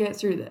get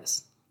through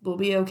this. We'll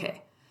be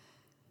okay.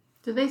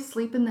 Do they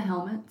sleep in the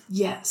helmets?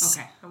 Yes.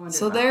 Okay. I wondered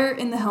so about they're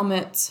in the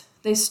helmets.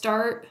 They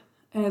start,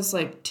 and it's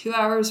like 2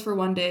 hours for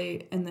one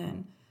day, and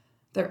then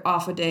they're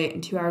off a day,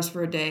 and 2 hours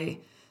for a day.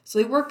 So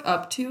they work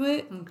up to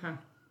it. Okay.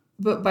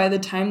 But by the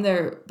time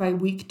by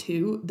week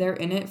 2, they're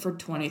in it for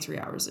 23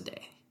 hours a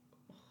day.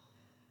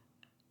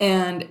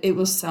 And it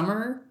was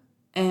summer,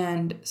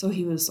 and so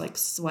he was like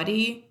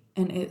sweaty,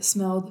 and it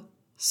smelled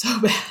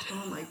so bad.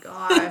 Oh my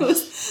gosh. It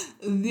was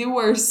the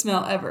worst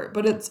smell ever,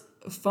 but it's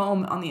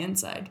foam on the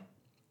inside.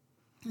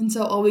 And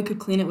so all we could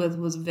clean it with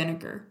was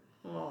vinegar.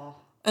 Oh.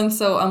 And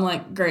so I'm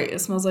like, great, it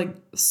smells like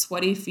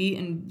sweaty feet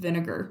and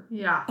vinegar.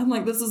 Yeah. I'm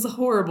like, this is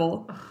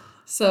horrible.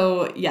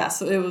 So yeah,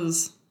 so it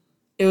was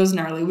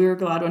gnarly. We were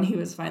glad when he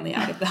was finally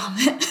out of the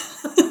helmet.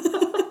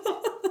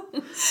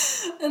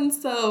 And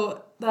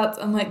so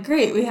I'm like,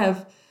 great,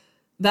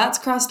 that's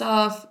crossed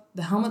off,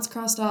 the helmet's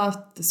crossed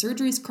off, the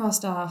surgery's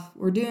crossed off,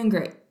 we're doing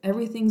great.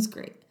 Everything's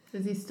great.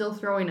 Is he still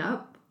throwing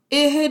up?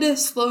 It had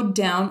slowed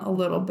down a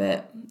little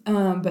bit,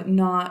 but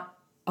not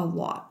a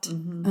lot.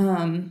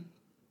 Mm-hmm.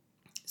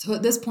 So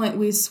at this point,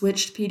 we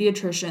switched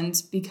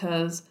pediatricians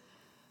because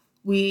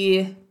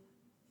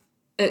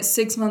at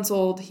 6 months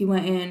old, he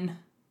went in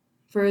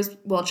for his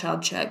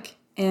well-child check,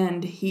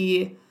 and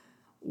he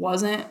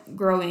wasn't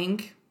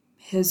growing.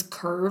 His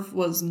curve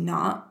was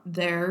not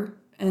there,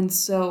 and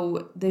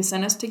so they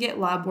sent us to get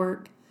lab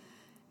work,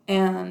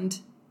 and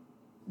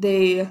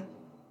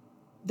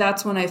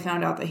that's when I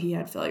found out that he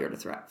had failure to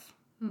thrive.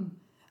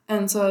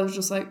 And so I was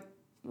just like,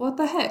 what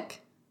the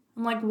heck?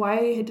 I'm like,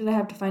 why did I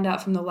have to find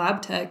out from the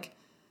lab tech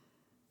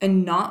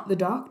and not the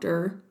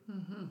doctor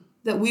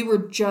that we were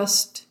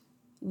just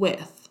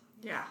with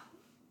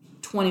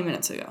 20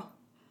 minutes ago.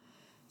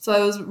 So I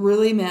was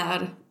really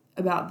mad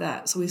about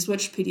that. So we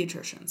switched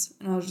pediatricians.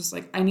 And I was just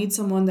like, I need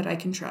someone that I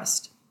can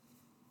trust.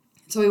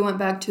 So we went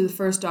back to the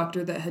first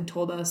doctor that had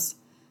told us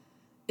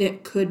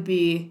it could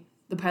be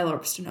the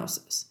pyloric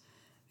stenosis.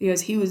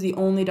 Because he was the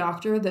only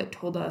doctor that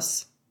told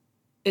us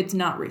it's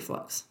not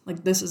reflux.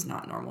 Like, this is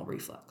not normal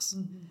reflux.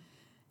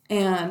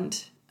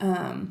 And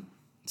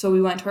so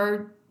we went to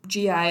our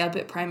GI up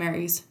at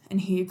Primaries,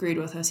 and he agreed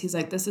with us. He's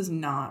like, this is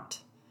not...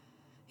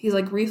 He's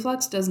like,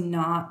 reflux does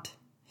not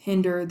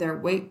hinder their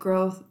weight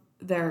growth,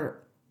 their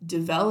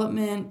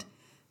development,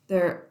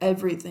 their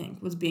everything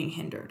was being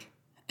hindered.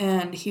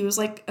 And he was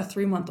like a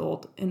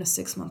 3-month-old in a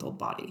 6-month-old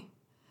body.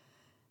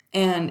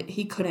 And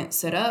he couldn't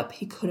sit up,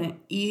 he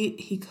couldn't eat,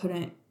 he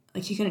couldn't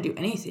do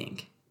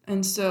anything.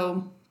 And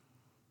so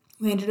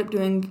we ended up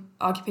doing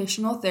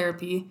occupational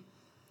therapy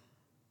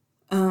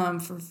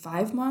for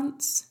 5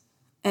 months,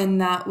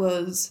 and that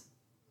was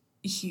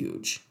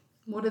huge.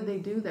 What did they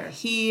do there?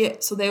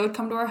 So they would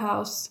come to our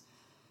house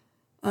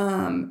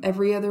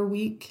every other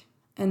week,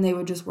 and they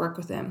would just work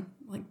with him.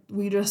 Like,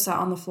 we just sat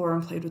on the floor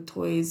and played with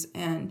toys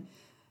and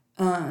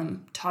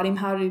taught him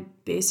how to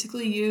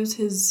basically use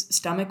his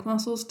stomach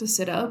muscles to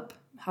sit up,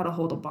 how to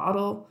hold a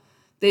bottle.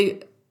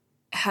 They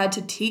had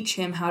to teach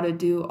him how to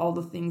do all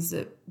the things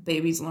that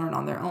babies learn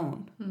on their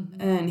own.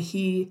 And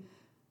he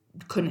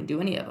couldn't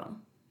do any of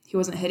them. He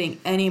wasn't hitting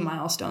any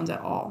milestones at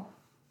all.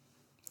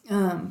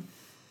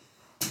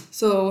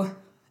 So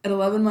at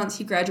 11 months,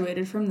 he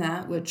graduated from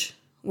that, which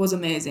was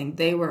amazing.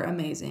 They were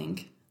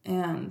amazing,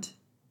 and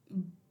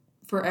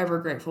forever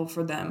grateful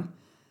for them.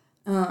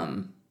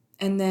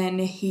 And then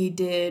they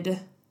did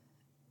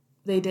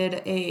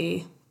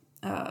a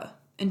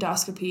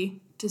endoscopy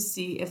to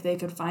see if they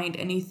could find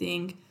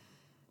anything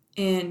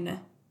in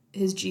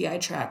his GI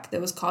tract that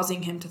was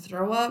causing him to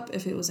throw up,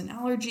 if it was an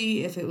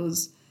allergy, if it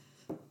was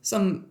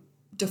some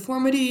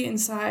deformity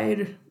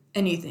inside,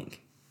 anything.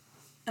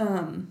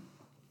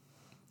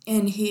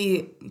 And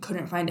he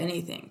couldn't find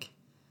anything.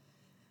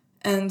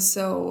 And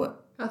so...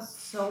 That's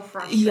so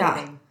frustrating.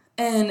 Yeah.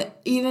 And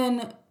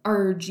even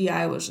our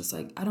GI was just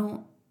like, I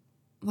don't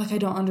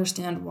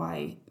understand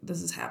why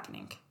this is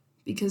happening.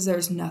 Because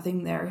there's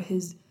nothing there.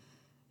 His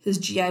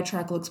GI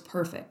tract looks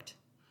perfect.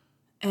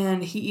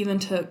 And he even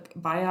took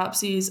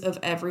biopsies of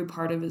every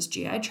part of his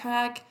GI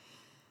tract.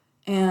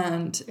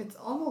 And... It's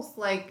almost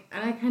like...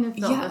 And I kind of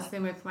felt the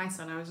same with my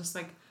son. I was just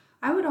like,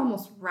 I would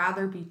almost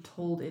rather be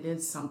told it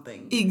is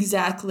something.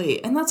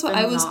 Exactly. And that's what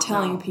I was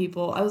telling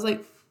people. I was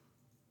like,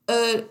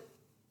 an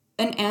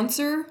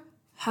answer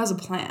has a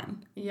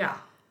plan. Yeah.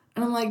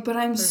 And I'm like, but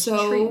There's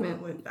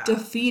so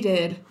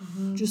defeated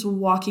just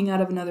walking out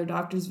of another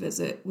doctor's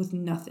visit with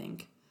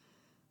nothing.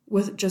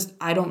 With just,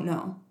 I don't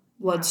know.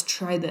 Let's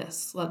try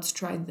this. Let's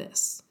try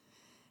this.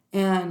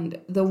 And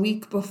the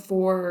week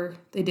before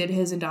they did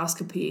his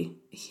endoscopy,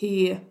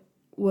 he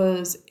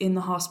was in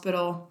the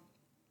hospital.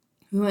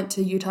 We went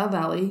to Utah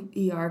Valley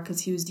ER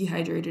because he was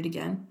dehydrated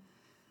again.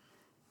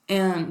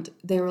 And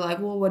they were like,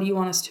 well, what do you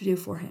want us to do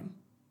for him?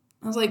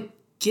 I was like,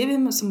 give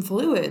him some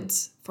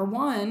fluids. For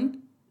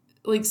one,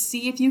 like,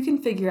 see if you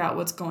can figure out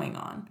what's going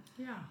on.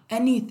 Yeah.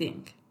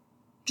 Anything.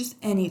 Just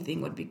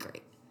anything would be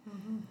great.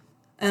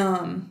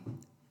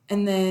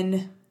 And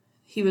then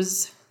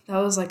that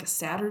was like a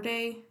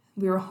Saturday.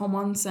 We were home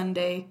on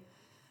Sunday.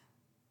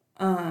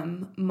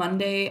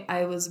 Monday,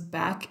 I was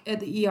back at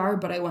the ER,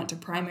 but I went to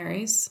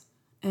Primaries.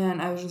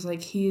 And I was just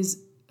like,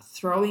 he's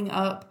throwing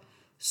up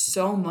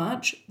so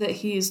much that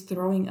he's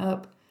throwing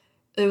up.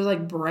 It was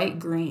like bright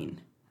green.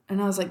 And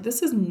I was like,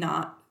 this is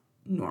not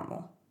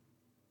normal.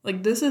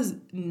 Like, this is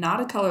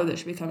not a color that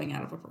should be coming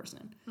out of a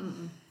person.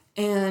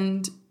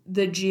 And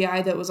the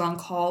GI that was on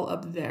call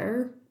up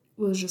there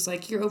was just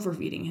like, you're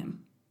overfeeding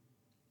him.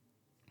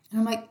 And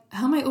I'm like,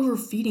 how am I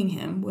overfeeding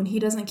him when he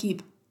doesn't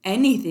keep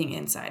anything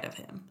inside of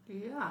him?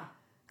 Yeah.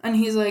 And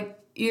he's like,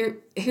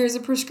 here's a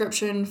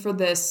prescription for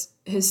this.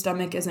 His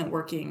stomach isn't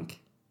working.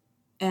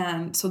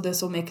 And so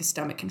this will make his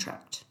stomach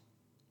contract.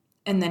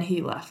 And then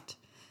he left.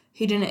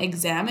 He didn't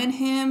examine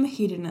him.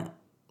 He didn't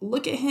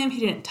look at him.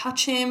 He didn't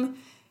touch him.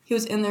 He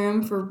was in the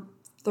room for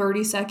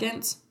 30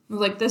 seconds. I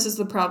was like, this is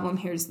the problem.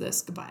 Here's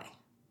this. Goodbye.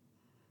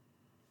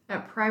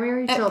 At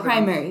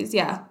Primaries,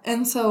 yeah.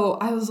 And so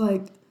I was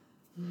like,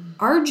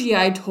 our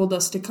GI told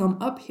us to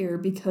come up here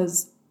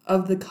because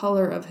of the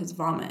color of his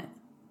vomit.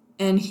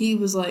 And he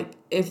was like,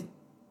 if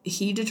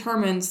he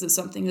determines that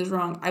something is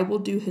wrong, I will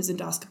do his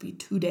endoscopy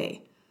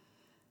today.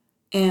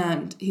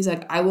 And he's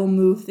like, I will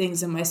move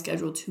things in my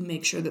schedule to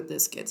make sure that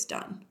this gets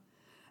done.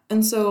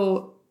 And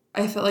so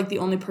I felt like the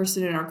only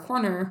person in our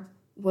corner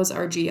was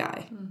our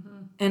GI.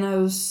 And I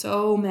was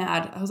so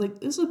mad. I was like,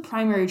 this is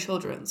Primary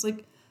Children's.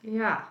 Like,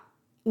 yeah.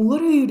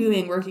 What are you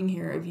doing working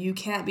here if you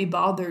can't be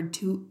bothered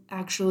to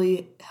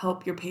actually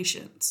help your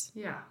patients?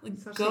 Yeah. Like,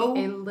 especially go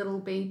a little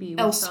baby with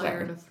elsewhere.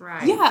 failure to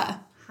thrive. Yeah.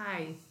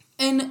 Hi.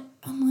 And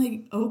I'm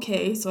like,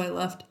 okay. So I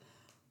left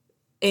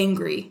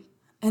angry.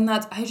 And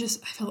I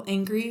felt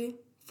angry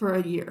for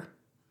a year.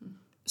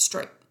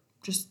 straight.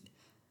 Just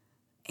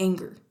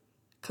anger.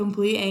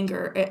 Complete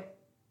anger at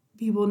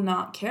people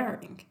not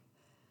caring.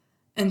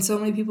 And so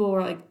many people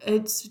were like,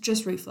 it's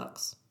just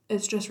reflux.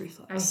 It's just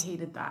reflux. I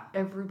hated that.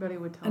 Everybody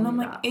would tell And me I'm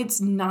like, that.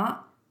 it's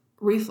not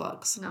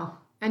reflux. No.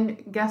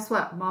 And guess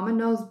what? Mama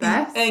knows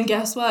best. And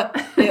guess what?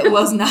 It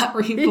was not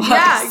reflux.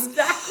 Yeah,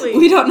 exactly.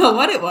 We don't know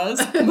what it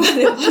was, but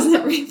it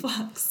wasn't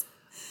reflux.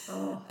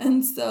 Oh.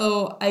 And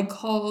so I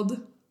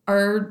called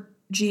our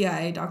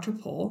GI, Dr.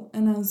 Pohl,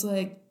 and I was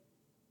like,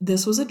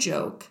 this was a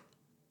joke.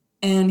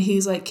 And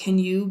he's like, can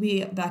you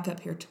be back up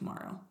here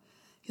tomorrow?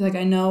 He's like,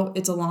 I know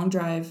it's a long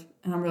drive,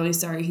 and I'm really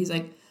sorry. He's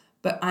like,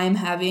 but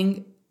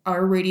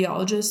our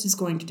radiologist is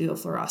going to do a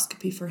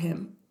fluoroscopy for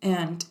him.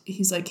 And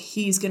he's like,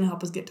 he's going to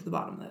help us get to the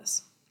bottom of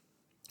this.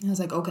 And I was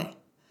like, okay.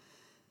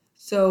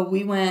 So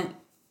we went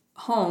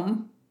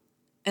home,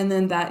 and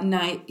then that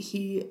night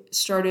he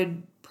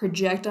started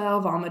projectile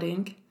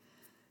vomiting.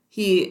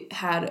 He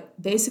had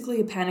basically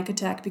a panic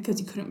attack because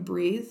he couldn't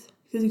breathe,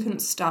 because he couldn't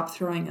stop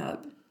throwing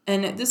up.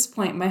 And at this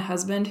point, my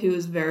husband, who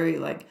was very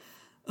like,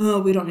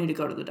 oh, we don't need to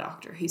go to the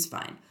doctor, he's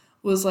fine,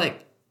 was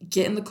like,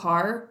 get in the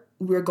car,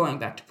 we're going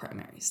back to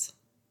primaries.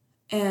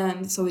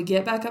 And so we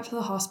get back up to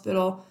the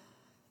hospital.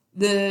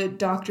 The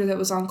doctor that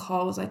was on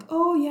call was like,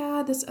 oh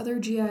yeah, this other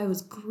GI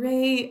was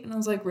great. And I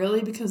was like,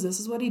 really? Because this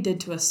is what he did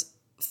to us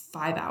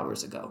 5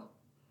 hours ago.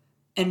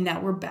 And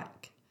now we're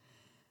back.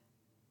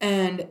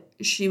 And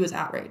she was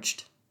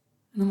outraged.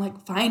 And I'm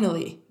like,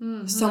 finally,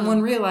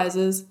 someone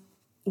realizes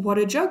what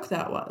a joke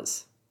that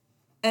was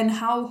and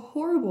how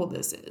horrible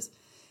this is.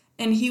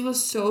 And he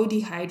was so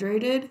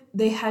dehydrated,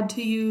 they had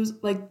to use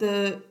like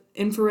the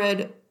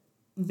infrared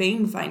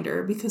vein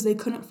finder because they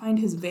couldn't find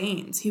his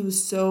veins. He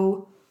was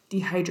so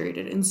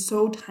dehydrated and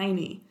so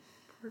tiny.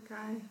 Poor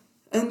guy.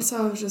 And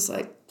so I was just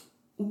like,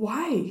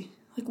 why?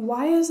 Like,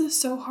 why is this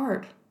so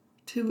hard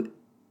to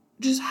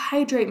just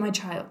hydrate my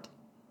child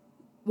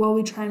while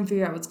we try and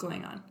figure out what's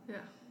going on? Yeah.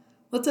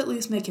 Let's at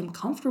least make him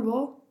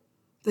comfortable.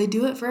 They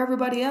do it for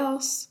everybody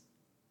else.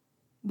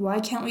 Why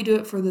can't we do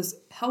it for this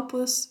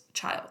helpless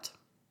child?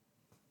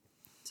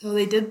 So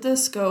they did the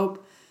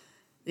scope.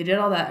 They did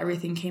all that.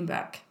 Everything came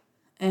back.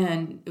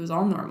 And it was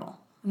all normal.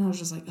 And I was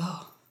just like,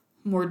 oh,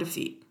 more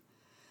defeat.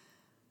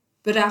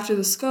 But after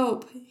the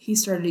scope, he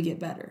started to get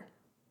better.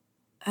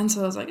 And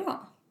so I was like,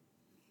 oh,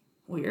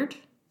 weird.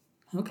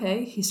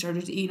 Okay. He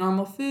started to eat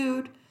normal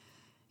food.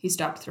 He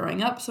stopped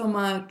throwing up so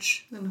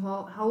much. And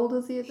how old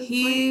is he at this point?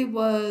 He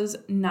was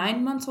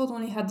 9 months old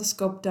when he had the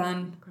scope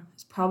done. Okay. It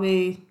was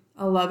probably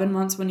 11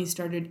 months when he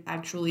started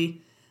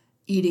actually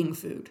eating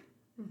food.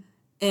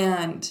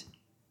 And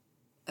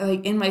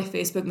like in my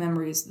Facebook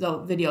memories, the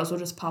videos will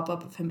just pop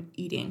up of him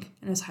eating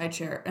in his high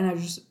chair.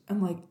 And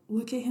I'm like,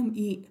 look at him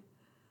eat.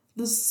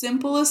 The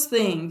simplest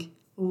thing,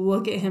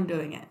 look at him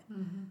doing it.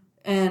 Mm-hmm.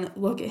 And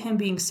look at him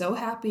being so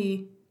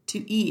happy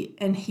to eat,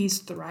 and he's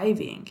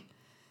thriving.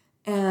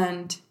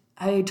 And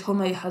I told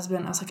my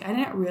husband, I was like, I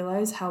didn't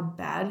realize how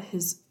bad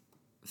his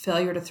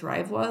failure to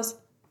thrive was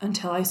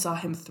until I saw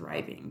him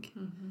thriving.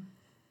 Mm-hmm.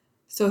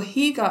 So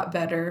he got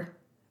better,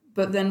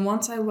 but then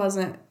once I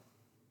wasn't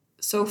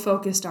so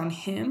focused on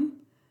him,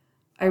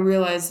 I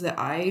realized that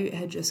I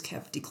had just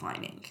kept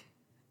declining.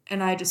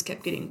 And I just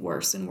kept getting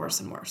worse and worse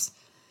and worse.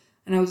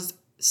 And I was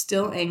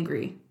still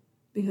angry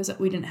because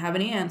we didn't have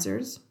any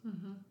answers.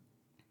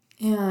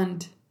 Mm-hmm.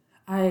 And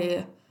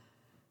I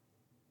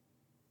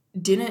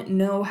didn't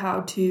know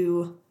how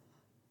to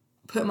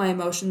put my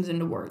emotions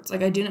into words.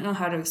 Like, I didn't know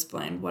how to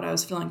explain what I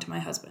was feeling to my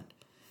husband.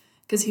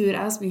 Because he would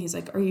ask me, he's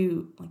like,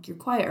 you're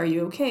quiet, are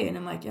you okay? And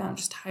I'm like, yeah, I'm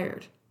just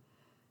tired.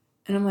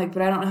 And I'm like,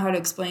 but I don't know how to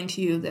explain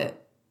to you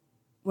that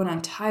when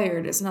I'm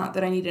tired, it's not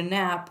that I need a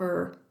nap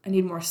or I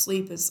need more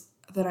sleep, it's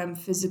that I'm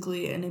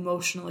physically and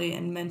emotionally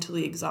and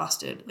mentally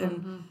exhausted.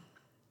 And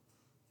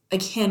I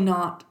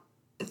cannot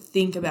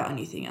think about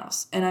anything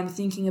else. And I'm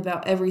thinking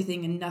about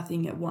everything and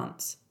nothing at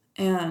once.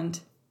 And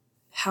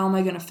how am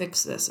I going to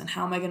fix this? And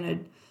how am I going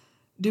to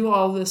do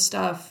all this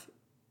stuff?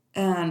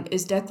 And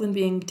is Declan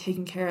being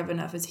taken care of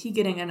enough? Is he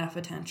getting enough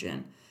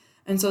attention?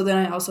 And so then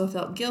I also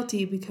felt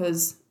guilty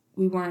because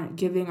we weren't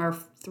giving our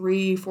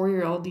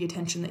 3-4-year-old the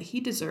attention that he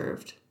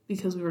deserved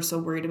because we were so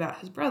worried about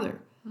his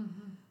brother.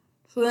 Mm-hmm.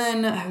 So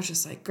then I was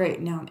just like,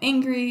 great, now I'm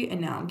angry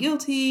and now I'm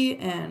guilty.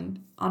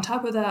 And on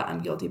top of that, I'm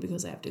guilty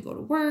because I have to go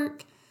to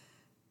work.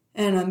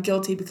 And I'm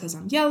guilty because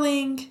I'm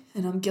yelling.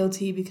 And I'm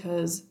guilty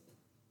because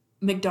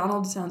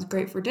McDonald's sounds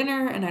great for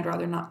dinner and I'd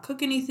rather not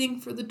cook anything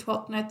for the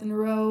 12th night in a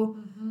row.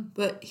 Mm-hmm.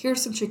 But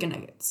here's some chicken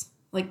nuggets.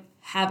 Like,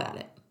 have at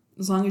it.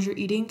 As long as you're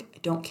eating, I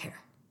don't care.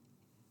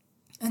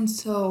 And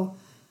so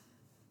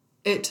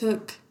it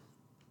took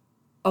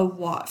a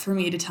lot for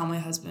me to tell my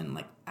husband,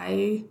 like,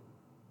 I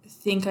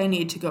think I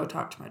need to go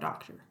talk to my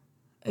doctor.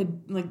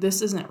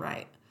 This isn't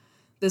right.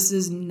 This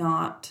is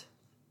not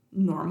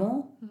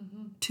normal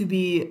to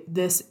be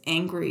this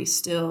angry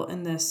still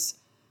and this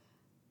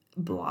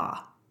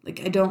blah. Like,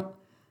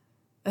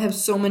 I have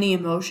so many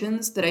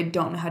emotions that I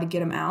don't know how to get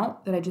them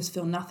out, that I just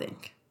feel nothing.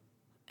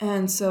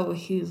 And so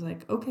he's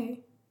like, okay.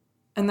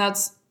 And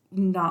that's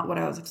not what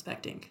I was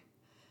expecting.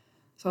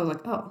 So I was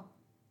like, oh.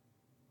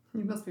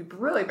 You must be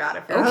really bad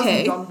if your Okay.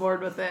 husband's on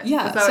board with it.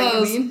 Yeah. Is that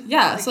what you mean?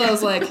 Yeah. So I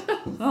was like,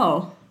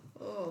 oh.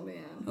 Oh,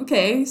 man.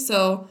 Okay.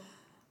 So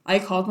I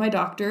called my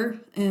doctor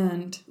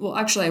and, well,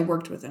 actually I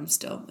worked with him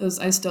still. I was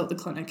still at the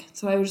clinic.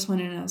 So I just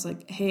went in and I was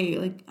like, hey,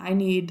 like, I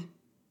need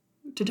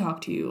to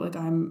talk to you. Like,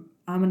 I'm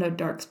in a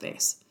dark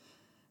space.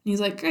 And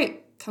he's like,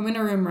 great, come in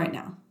a room right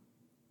now.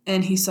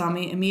 And he saw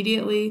me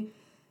immediately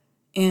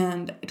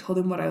and I told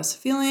him what I was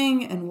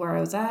feeling and where I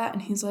was at.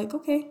 And he's like,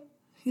 okay.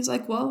 He's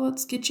like, well,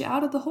 let's get you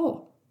out of the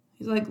hole.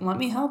 He's like, let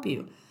me help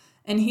you.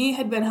 And he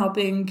had been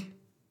helping,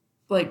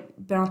 like,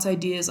 bounce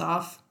ideas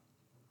off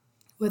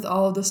with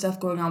all of the stuff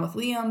going on with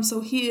Liam.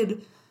 So he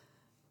had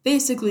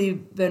basically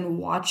been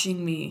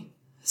watching me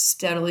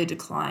steadily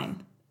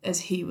decline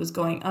as he was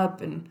going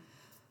up. And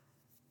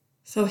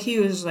so he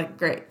was like,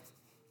 great.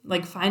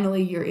 Like,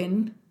 finally, you're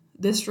in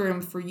this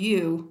room for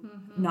you,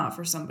 not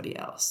for somebody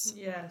else.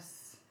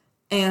 Yes.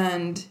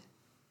 And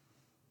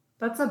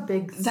That's a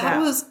big step.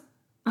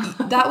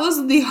 that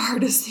was the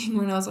hardest thing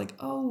when I was like,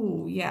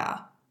 oh, yeah,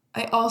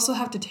 I also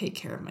have to take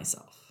care of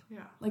myself.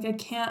 Yeah. Like, I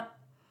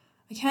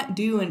can't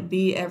do and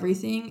be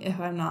everything if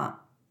I'm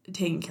not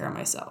taking care of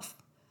myself.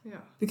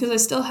 Yeah. Because I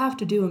still have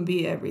to do and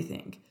be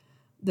everything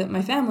that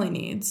my family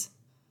needs,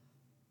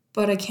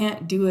 but I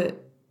can't do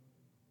it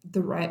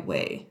the right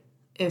way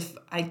if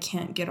I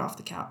can't get off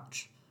the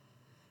couch.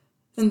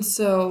 And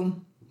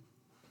so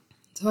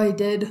I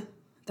did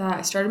that.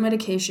 I started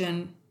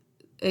medication.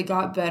 It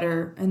got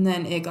better, and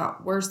then it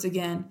got worse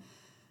again.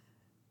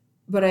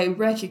 But I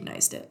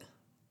recognized it.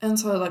 And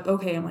so I was like,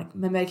 okay, my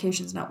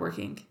medication's not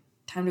working.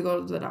 Time to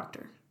go to the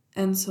doctor.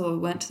 And so I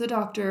went to the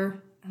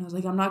doctor, and I was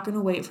like, I'm not going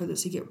to wait for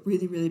this to get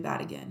really, really bad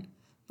again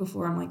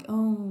before I'm like,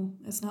 oh,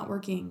 it's not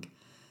working.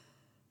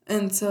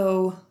 And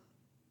so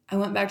I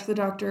went back to the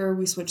doctor.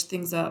 We switched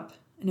things up,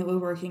 and it was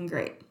working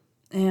great.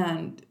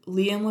 And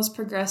Liam was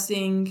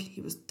progressing. He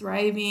was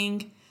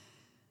thriving.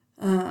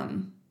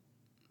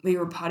 We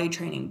were potty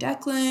training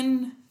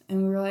Declan,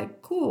 and we were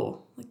like,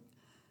 cool. Like,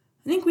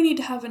 I think we need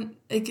to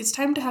it's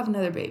time to have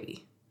another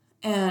baby.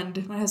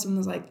 And my husband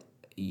was like,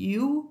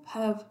 you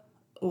have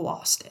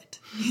lost it.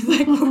 He's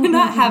like, we're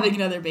not having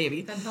another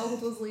baby. And how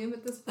old was Liam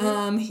at this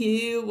point?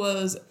 He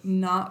was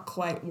not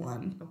quite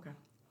 1. Okay.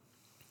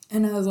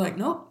 And I was like,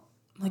 nope.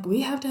 Like,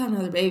 we have to have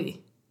another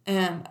baby.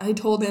 And I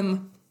told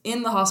him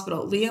in the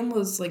hospital, Liam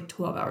was like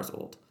 12 hours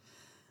old.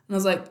 And I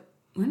was like,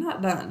 we're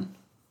not done.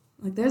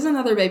 Like, there's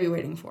another baby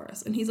waiting for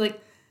us. And he's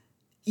like,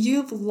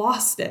 you've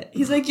lost it.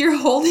 He's like, you're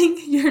holding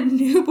your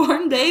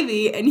newborn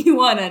baby and you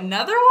want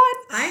another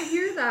one? I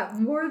hear that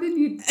more than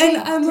you think, And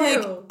I'm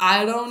like,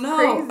 I don't know.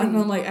 Crazy. And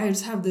I'm like, I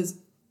just have this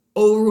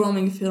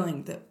overwhelming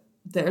feeling that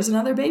there's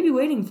another baby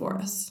waiting for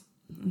us.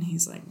 And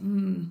he's like, I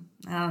don't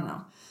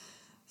know.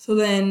 So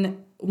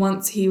then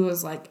once he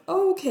was like,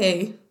 oh,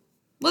 okay,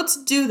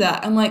 let's do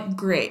that. I'm like,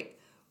 great.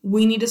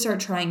 We need to start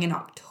trying in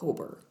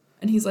October.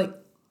 And he's like,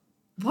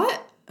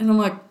 what? And I'm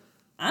like,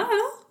 I don't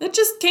know. It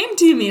just came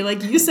to me.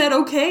 Like, you said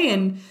okay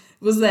and it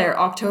was there.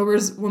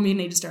 October's when we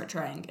need to start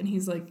trying. And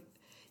he's like,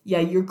 yeah,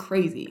 you're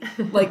crazy.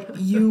 Like,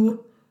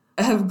 you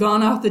have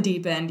gone off the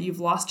deep end. You've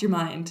lost your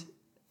mind.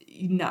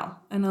 No.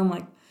 And I'm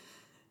like,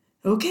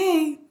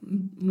 okay,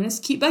 I'm going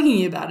to keep bugging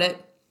you about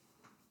it.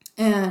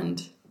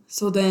 And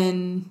so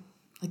then,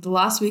 like, the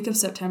last week of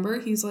September,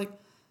 he's like,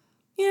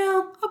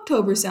 yeah,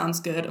 October sounds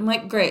good. I'm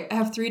like, great. I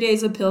have 3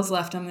 days of pills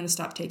left. I'm going to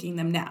stop taking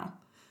them now.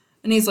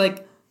 And he's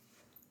like,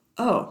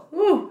 oh.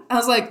 Ooh. I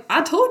was like,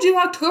 I told you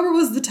October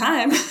was the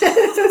time.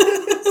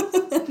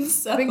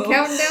 So, Been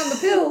counting down the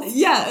pills.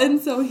 yeah. And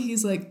so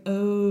he's like,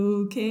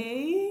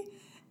 okay.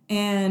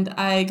 And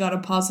I got a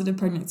positive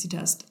pregnancy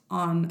test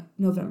on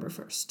November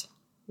 1st.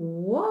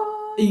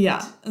 What?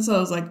 Yeah. And so I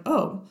was like,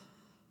 oh,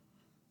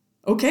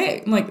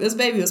 okay. I'm like, this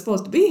baby was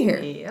supposed to be here.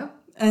 Yep.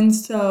 And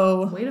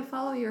so, Way to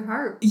follow your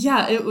heart.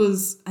 yeah, I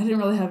didn't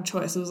really have a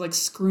choice. It was like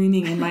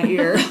screaming in my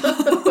ear.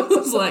 I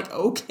was like,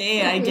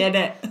 okay, I get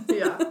it.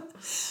 Yeah.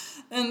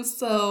 And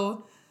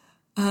so,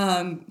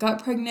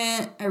 got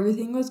pregnant.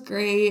 Everything was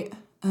great.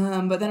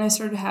 But then I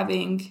started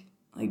having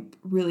like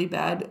really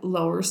bad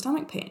lower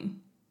stomach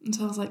pain. And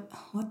so I was like,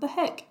 what the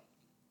heck?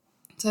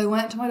 So I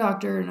went to my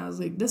doctor and I was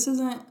like, this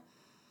isn't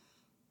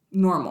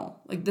normal.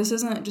 Like, this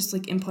isn't just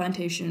like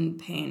implantation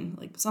pain.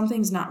 Like,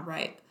 something's not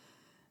right.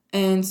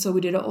 And so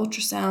we did an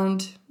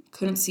ultrasound,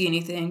 couldn't see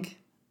anything.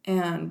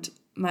 And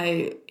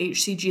my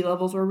HCG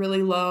levels were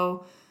really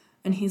low.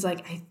 And he's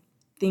like, I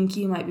think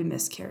you might be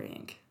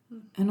miscarrying.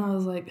 And I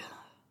was like,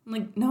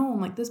 no, I'm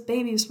like, this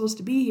baby is supposed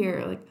to be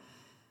here. Like,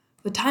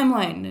 the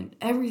timeline and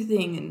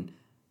everything. And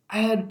I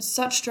had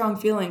such strong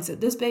feelings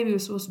that this baby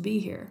was supposed to be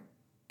here.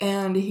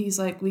 And he's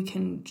like, we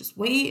can just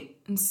wait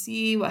and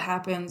see what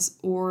happens,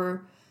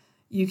 or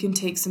you can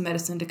take some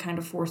medicine to kind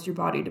of force your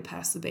body to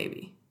pass the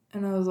baby.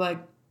 And I was like,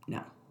 no.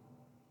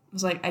 I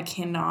was like, I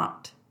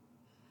cannot.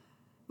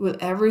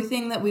 With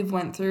everything that we've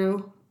went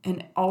through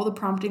and all the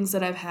promptings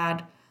that I've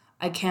had,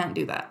 I can't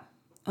do that.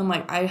 I'm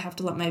like, I have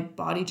to let my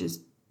body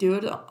just do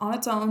it on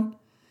its own.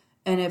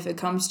 And if it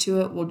comes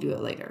to it, we'll do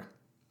it later.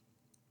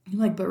 I'm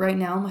like, but right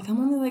now, I'm like, I'm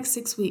only like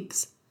 6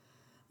 weeks.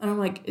 And I'm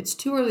like, it's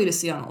too early to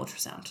see on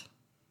ultrasound.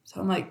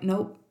 So I'm like,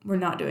 nope, we're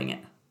not doing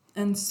it.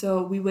 And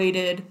so we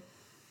waited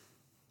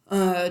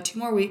 2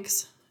 more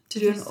weeks to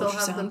do an ultrasound. Did you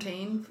still have the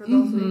pain for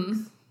those weeks?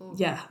 Oh.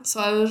 Yeah. So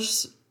I was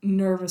just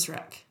nervous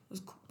wreck.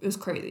 It was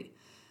crazy.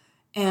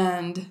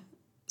 And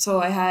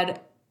so I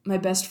had my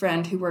best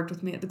friend who worked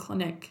with me at the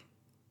clinic.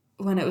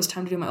 When it was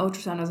time to do my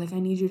ultrasound, I was like, I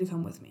need you to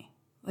come with me.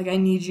 Like, I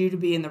need you to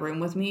be in the room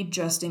with me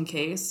just in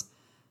case,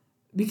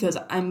 because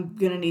I'm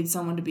going to need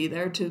someone to be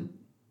there to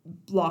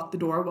lock the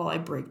door while I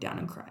break down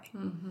and cry.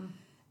 Mm-hmm.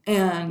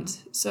 And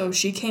so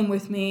she came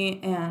with me,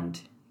 and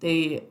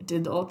they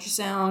did the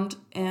ultrasound,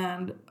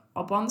 and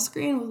up on the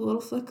screen was a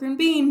little flickering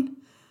bean.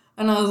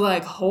 And I was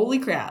like, holy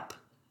crap.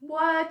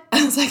 What?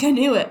 I was like, I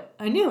knew it.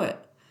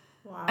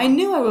 Wow. I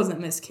knew I wasn't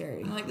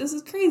miscarrying. Like, this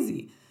is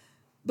crazy.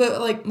 But,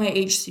 like, my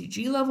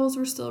HCG levels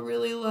were still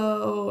really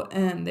low,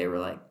 and they were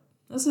like,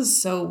 this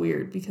is so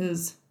weird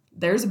because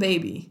there's a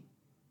baby,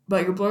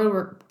 but your blood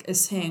work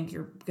is saying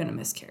you're going to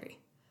miscarry.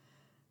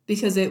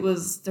 Because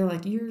they're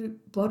like, your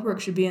blood work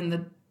should be in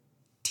the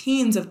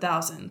teens of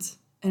thousands,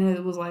 and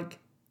it was, like,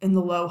 in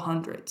the low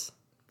hundreds.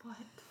 What?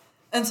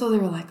 And so they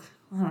were like,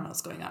 I don't know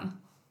what's going on.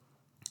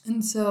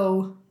 And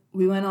so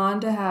we went on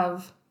to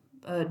have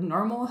a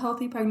normal,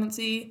 healthy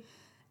pregnancy.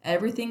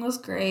 Everything was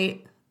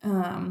great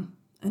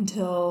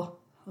until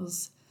I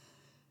was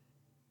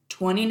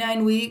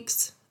 29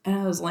 weeks, and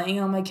I was laying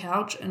on my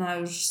couch, and I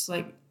was just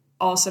like,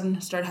 all of a sudden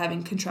started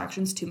having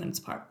contractions 2 minutes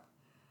apart.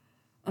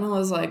 And I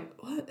was like,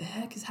 what the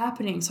heck is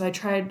happening? So I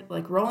tried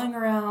like rolling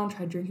around,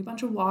 tried drinking a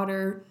bunch of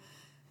water.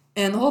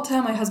 And the whole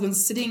time my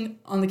husband's sitting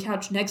on the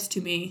couch next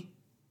to me,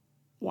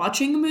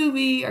 watching a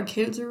movie. Our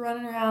kids are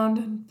running around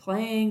and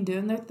playing,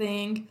 doing their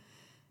thing.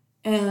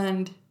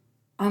 And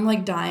I'm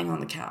like dying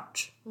on the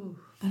couch. Oof.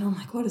 And I'm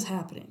like, what is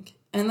happening?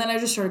 And then I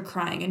just started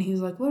crying. And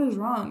he's like, what is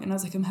wrong? And I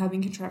was like, I'm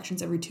having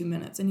contractions every 2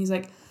 minutes. And he's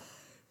like,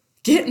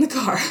 get in the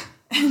car.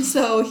 And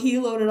so he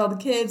loaded all the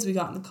kids. We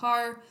got in the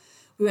car.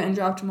 We went and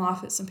dropped them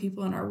off at some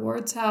people in our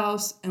ward's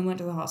house and went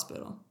to the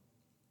hospital.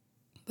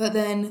 But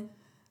then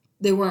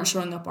they weren't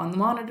showing up on the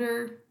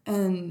monitor.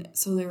 And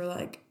so they were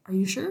like, are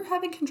you sure you're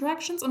having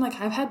contractions? I'm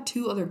like, I've had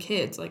 2 other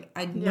kids. Like,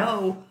 I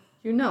know.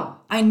 You know.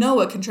 I know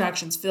what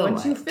contractions feel like.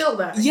 Once you feel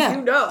that, yeah,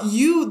 you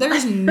know.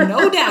 There's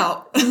no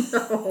doubt.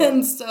 No.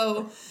 And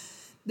so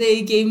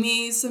they gave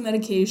me some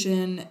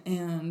medication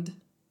and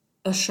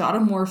a shot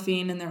of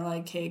morphine. And they're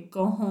like, hey,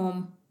 go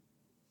home,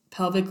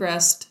 pelvic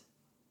rest,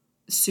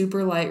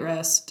 super light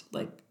rest,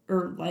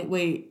 or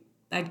lightweight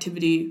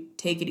activity,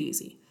 take it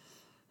easy.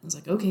 I was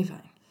like, okay,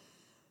 fine.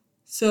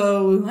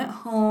 So we went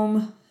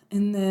home,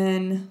 and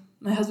then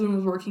my husband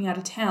was working out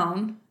of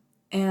town,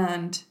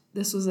 and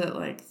this was at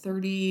like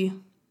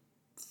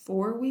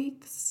 34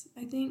 weeks,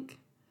 I think.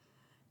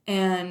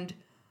 And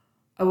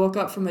I woke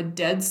up from a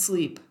dead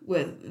sleep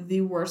with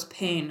the worst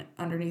pain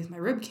underneath my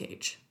rib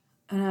cage.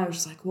 And I was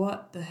just like,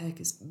 what the heck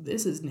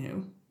this is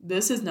new.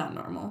 This is not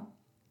normal.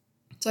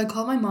 So I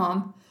called my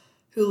mom,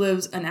 who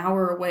lives an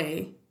hour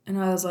away, and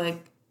I was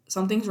like,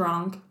 something's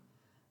wrong.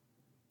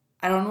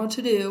 I don't know what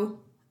to do.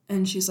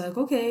 And she's like,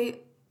 okay,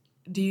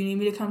 do you need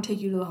me to come take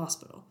you to the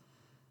hospital?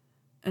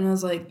 And I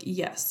was like,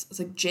 yes. It's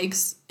like,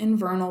 Jake's in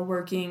Vernal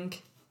working.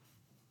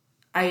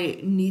 I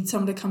need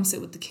someone to come sit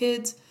with the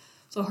kids.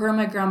 So her and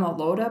my grandma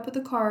load up at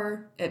the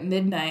car at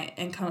midnight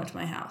and come up to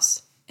my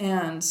house.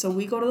 And so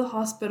we go to the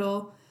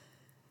hospital.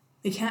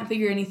 They can't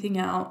figure anything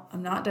out.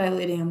 I'm not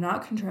dilating. I'm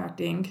not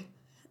contracting.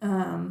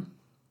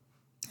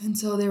 And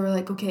so they were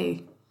like,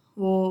 okay,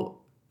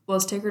 well,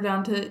 let's take her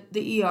down to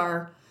the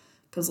ER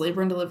because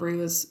labor and delivery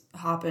was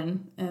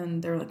hopping.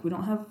 And they're like, we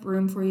don't have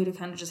room for you to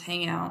kind of just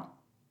hang out.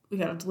 We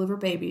got to deliver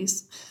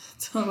babies.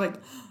 So I'm like,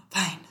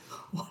 fine,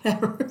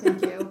 whatever.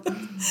 Thank you.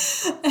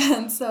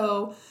 And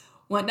so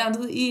went down to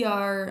the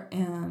ER,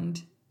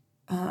 and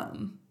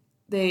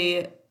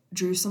they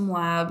drew some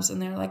labs, and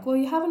they're like, well,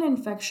 you have an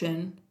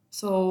infection,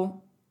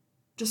 so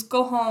just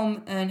go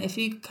home, and if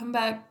you come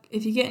back,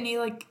 if you get any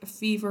like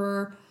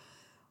fever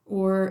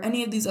or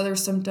any of these other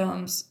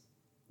symptoms,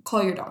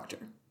 call your doctor.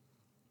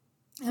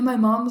 And my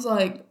mom's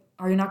like,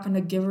 are you not going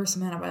to give her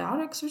some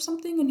antibiotics or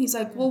something? And he's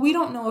like, well, we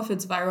don't know if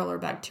it's viral or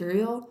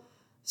bacterial,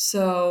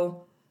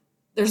 so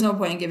there's no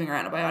point in giving her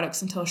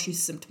antibiotics until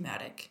she's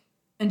symptomatic.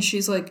 And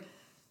she's like,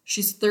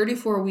 she's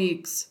 34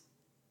 weeks,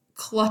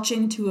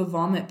 clutching to a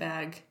vomit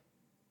bag,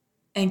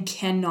 and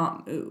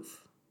cannot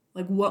move.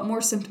 Like, what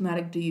more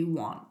symptomatic do you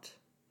want?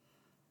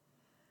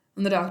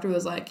 And the doctor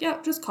was like, yeah,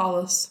 just call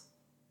us.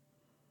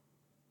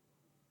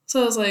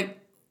 So I was like,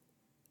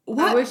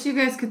 what? I wish you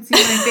guys could see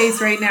my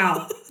face right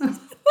now. I was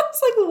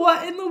like,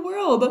 what in the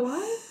world?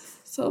 What?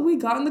 So we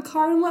got in the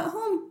car and went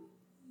home.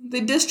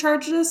 They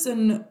discharged us,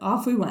 and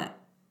off we went.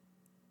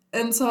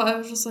 And so I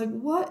was just like,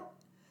 what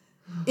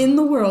in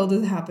the world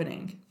is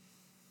happening?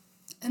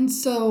 And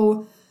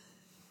so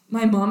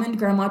my mom and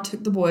grandma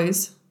took the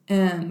boys,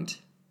 and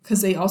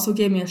because they also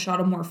gave me a shot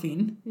of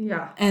morphine.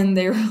 Yeah. And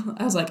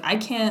I was like, I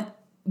can't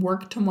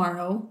work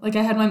tomorrow. Like,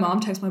 I had my mom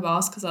text my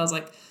boss because I was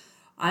like,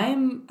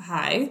 I'm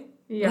high.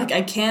 Yeah. Like,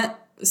 I can't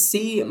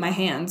see my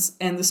hands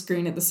and the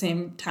screen at the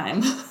same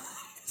time.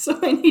 So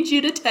I need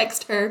you to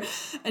text her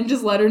and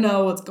just let her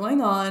know what's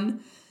going on.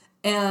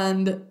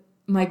 And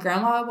my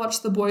grandma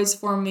watched the boys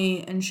for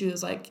me, and she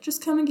was like,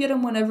 just come and get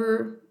them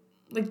whenever,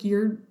 like,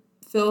 you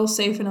feel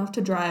safe enough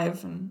to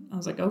drive. And I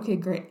was like, okay,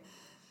 great.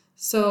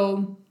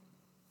 So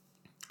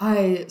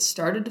I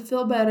started to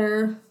feel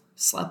better,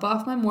 slept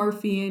off my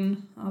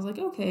morphine. I was like,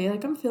 okay,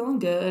 like, I'm feeling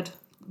good.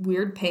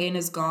 Weird pain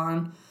is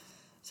gone.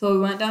 So we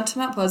went down to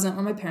Mount Pleasant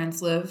where my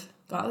parents live,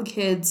 got the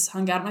kids,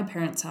 hung out at my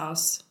parents'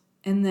 house.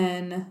 And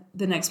then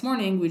the next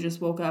morning, we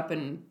just woke up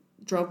and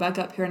drove back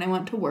up here, and I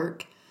went to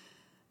work.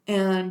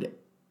 And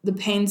the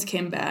pains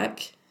came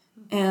back.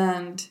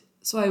 And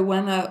so I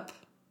went up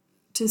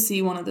to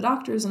see one of the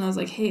doctors, and I was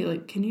like, hey,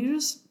 like, can you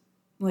just,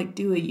 like,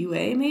 do a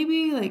UA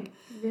maybe? Like,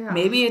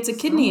 maybe it's a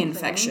kidney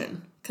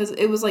infection. Because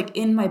it was, like,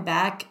 in my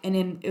back, and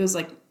it was,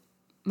 like,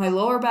 my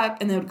lower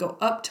back, and then it would go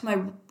up to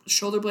my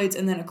shoulder blades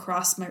and then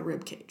across my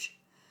rib cage.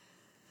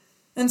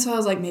 And so I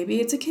was like, maybe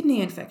it's a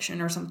kidney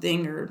infection or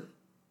something, or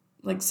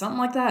like something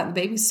like that. The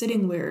baby's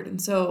sitting weird.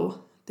 And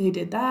so they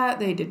did that.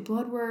 They did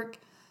blood work.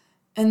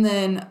 And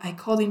then I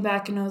called him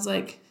back and I was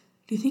like,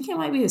 do you think it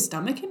might be a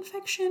stomach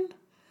infection?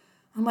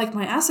 I'm like,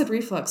 my acid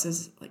reflux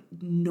is like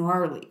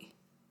gnarly.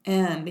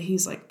 And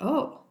he's like,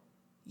 oh,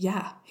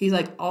 yeah. He's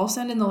like, I'll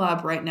send in the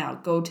lab right now.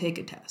 Go take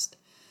a test.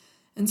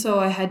 And so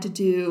I had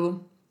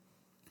to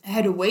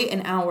wait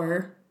an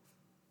hour,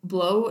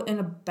 blow in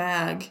a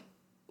bag,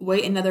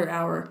 wait another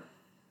hour,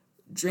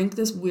 drink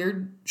this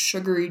weird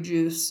sugary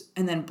juice,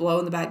 and then blow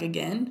in the bag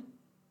again.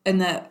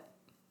 And that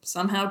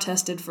somehow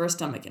tested for a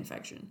stomach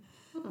infection.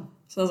 Oh.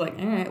 So I was like,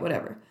 all right,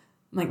 whatever.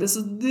 I'm like, this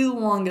is the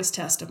longest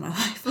test of my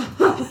life.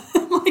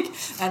 Like,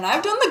 and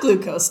I've done the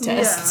glucose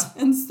test.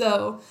 Yeah. And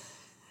so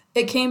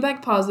it came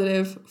back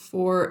positive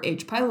for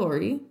H.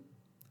 pylori,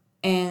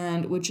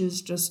 and which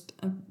is just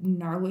a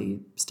gnarly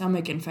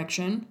stomach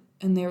infection.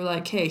 And they were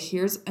like, hey,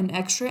 here's an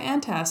extra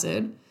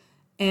antacid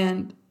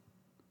and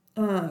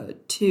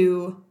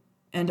 2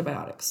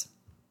 antibiotics.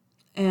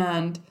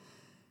 And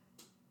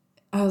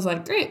I was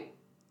like, great.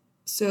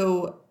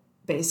 So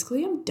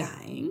basically I'm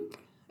dying.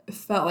 It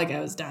felt like I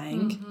was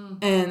dying. Mm-hmm.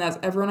 And that's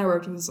everyone I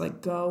worked with was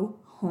like, go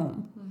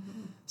home.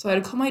 Mm-hmm. So I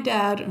had to call my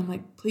dad and I'm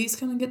like, please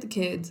come and get the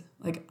kids.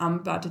 Like, I'm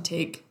about to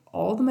take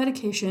all the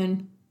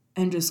medication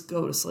and just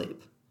go to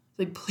sleep.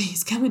 Like,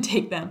 please come and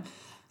take them.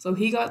 So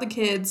he got the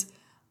kids.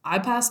 I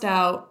passed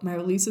out. My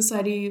Relief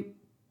Society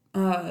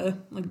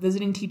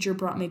visiting teacher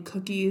brought me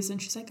cookies,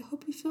 and she's like, I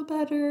hope you feel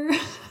better.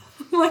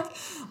 I'm like,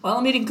 well,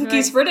 I'm eating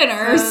cookies for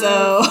dinner,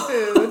 so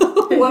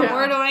food. What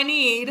more do I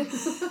need?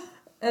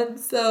 And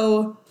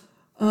so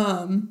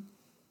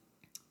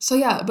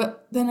yeah,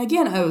 but then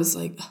again, I was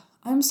like,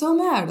 I'm so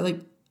mad. Like,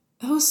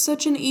 it was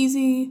such an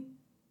easy,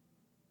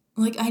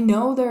 like, I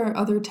know there are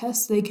other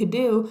tests they could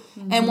do,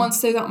 and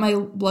once they got my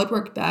blood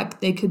work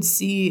back, they could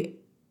see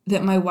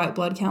that my white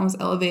blood count was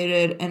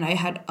elevated, and I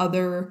had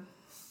other,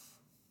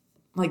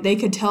 like, they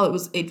could tell it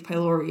was H.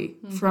 pylori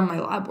from my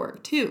lab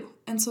work, too.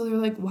 And so they're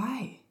like,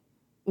 why?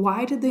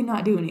 Why did they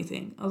not do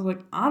anything? I was like,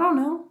 I don't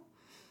know.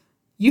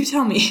 You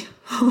tell me.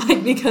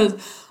 Like, because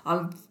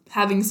I'm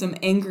having some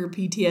anger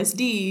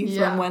PTSD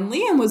from when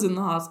Liam was in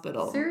the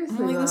hospital. Seriously,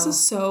 I'm like, this is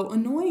so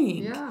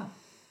annoying. Yeah.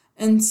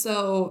 And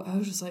so I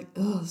was just like,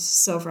 oh, this is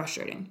so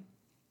frustrating.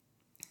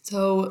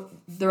 So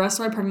the rest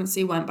of my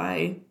pregnancy went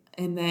by,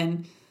 and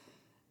then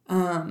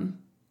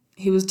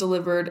he was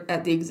delivered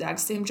at the exact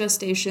same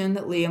gestation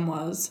that Liam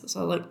was.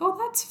 So I was like, oh,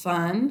 that's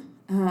fun.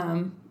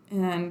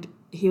 And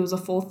he was a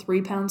full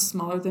 3 pounds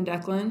smaller than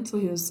Declan. So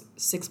he was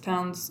 6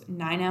 pounds,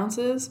 9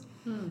 ounces.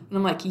 And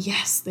I'm like,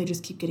 yes, they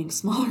just keep getting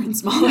smaller and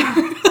smaller.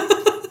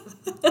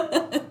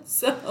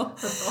 So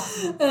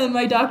and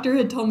my doctor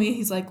had told me,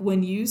 he's like,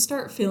 when you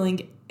start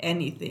feeling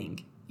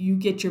anything, you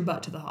get your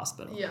butt to the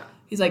hospital. Yeah.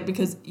 He's like,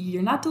 because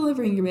you're not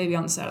delivering your baby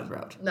on the side of the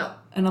road. No.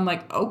 And I'm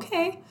like,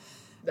 okay.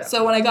 No.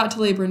 So when I got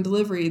to labor and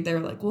delivery, they were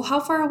like, well, how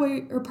far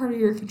away are part of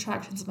your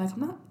contractions? I'm like,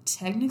 I'm not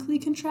technically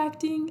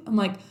contracting. I'm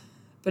like,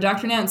 but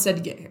Dr. Nance said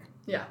to get here.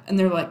 Yeah. And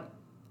they're like,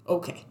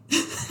 okay.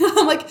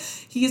 I'm like,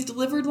 he's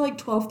delivered like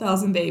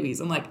 12,000 babies.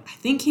 I'm like, I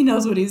think he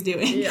knows what he's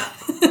doing. Yeah.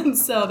 And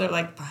so they're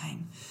like,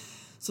 fine.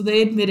 So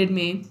they admitted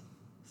me.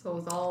 So it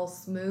was all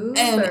smooth?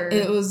 And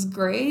it was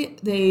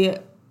great. They,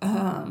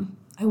 I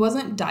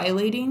wasn't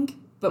dilating,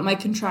 but my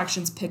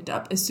contractions picked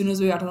up. As soon as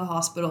we got to the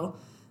hospital,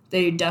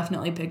 they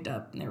definitely picked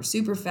up, and they were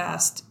super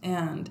fast.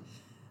 And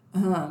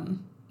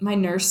my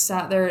nurse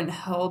sat there and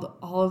held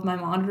all of my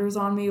monitors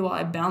on me while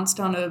I bounced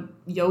on a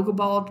yoga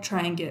ball to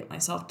try and get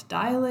myself to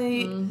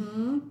dilate.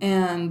 Mm-hmm.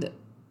 And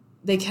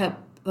they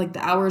kept, like, the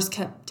hours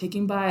kept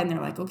ticking by, and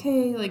they're like,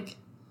 okay, like,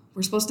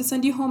 we're supposed to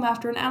send you home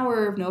after an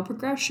hour of no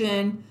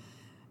progression.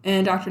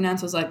 And Dr.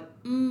 Nance was like,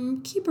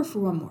 keep her for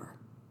one more.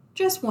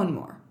 Just one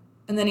more.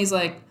 And then he's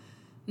like,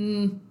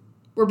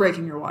 we're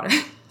breaking your water.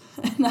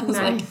 And I was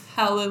like,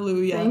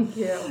 hallelujah. Thank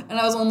you. And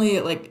I was only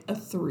at like a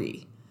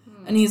 3.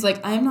 And he's like,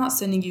 I'm not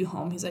sending you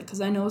home. He's like,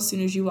 because I know as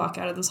soon as you walk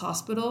out of this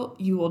hospital,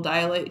 you will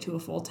dilate to a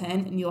full 10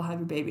 and you'll have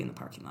your baby in the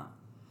parking lot.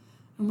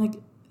 I'm like,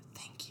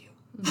 thank you.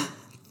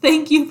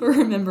 Thank you for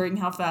remembering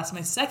how fast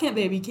my second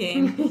baby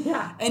came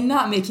Yeah. and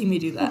not making me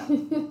do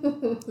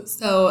that.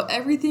 So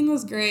everything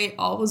was great.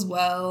 All was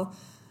well.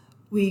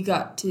 We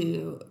got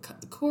to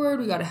cut the cord.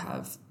 We got to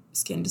have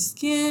skin to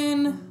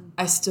skin.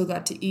 I still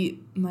got to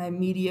eat my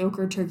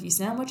mediocre turkey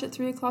sandwich at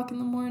 3 o'clock in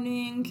the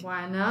morning.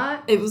 Why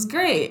not? It was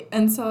great.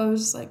 And so I was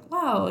just like,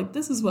 wow, like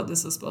this is what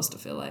this is supposed to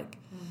feel like.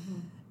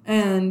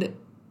 And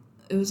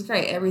it was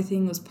great.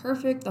 Everything was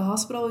perfect. The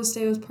hospital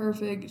stay was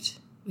perfect.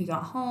 We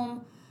got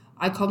home.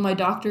 I called my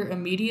doctor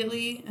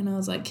immediately and I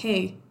was like,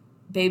 hey,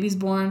 baby's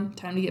born.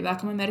 Time to get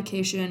back on my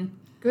medication.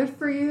 Good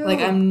for you. Like,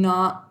 I'm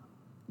not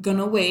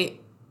gonna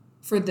wait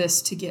for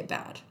this to get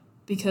bad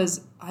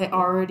because I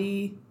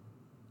already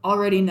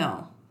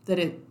know that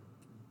it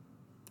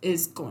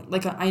is going,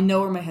 like, I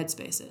know where my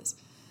headspace is.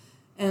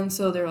 And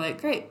so they're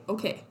like, great,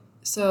 okay.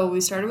 So we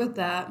started with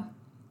that,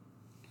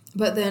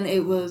 but then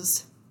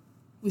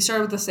we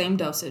started with the same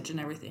dosage and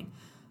everything,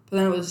 but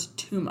then it was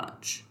too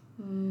much.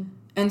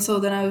 And so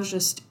then I was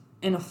just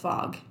in a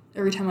fog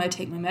every time I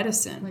take my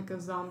medicine. Like a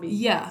zombie.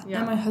 Yeah.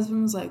 And my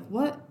husband was like,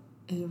 what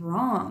is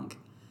wrong?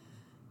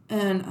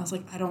 And I was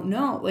like, I don't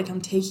know. Like,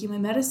 I'm taking my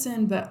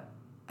medicine, but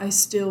I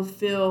still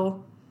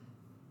feel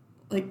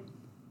like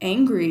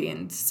angry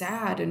and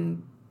sad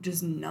and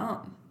just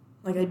numb.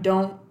 Like, I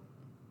don't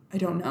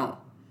know.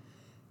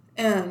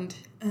 And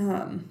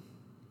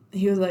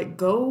he was like,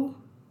 go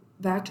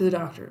back to the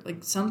doctor.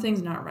 Like,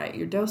 something's not right.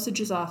 Your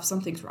dosage is off.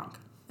 Something's wrong.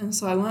 And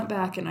so I went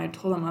back and I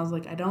told him, I was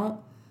like, I'm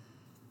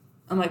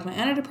like, my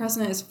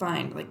antidepressant is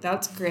fine. Like,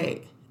 that's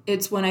great.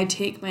 It's when I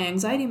take my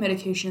anxiety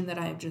medication that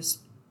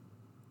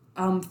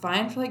I'm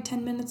fine for like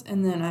 10 minutes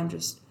and then I'm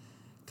just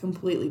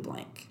completely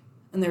blank.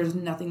 And there's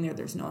nothing there.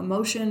 There's no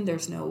emotion.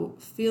 There's no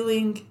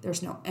feeling.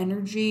 There's no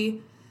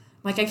energy.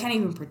 Like, I can't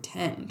even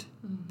pretend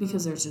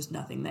because there's just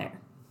nothing there.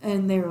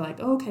 And they were like,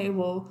 oh, okay,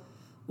 well,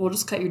 we'll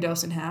just cut your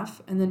dose in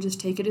half and then just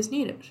take it as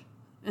needed.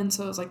 And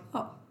so I was like,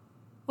 oh,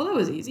 well, that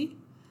was easy.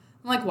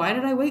 I'm like, why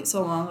did I wait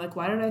so long? Like,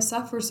 why did I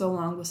suffer so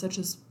long with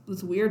this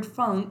weird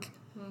funk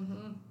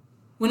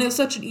when it was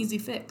such an easy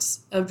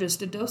fix of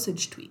just a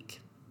dosage tweak?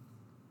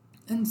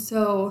 And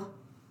so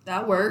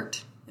that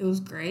worked. It was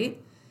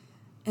great.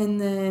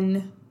 And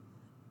then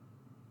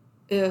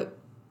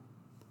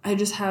I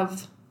just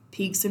have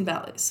peaks and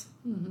valleys.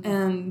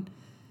 And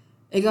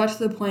it got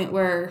to the point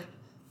where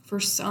for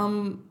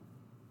some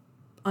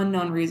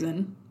unknown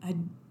reason, I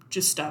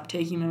just stopped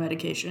taking my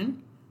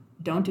medication.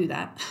 Don't do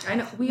that. I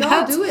know. We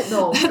all do it,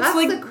 though. That's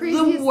like the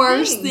craziest the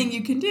worst thing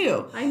you can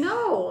do. I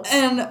know.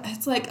 And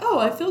it's like, oh,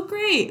 I feel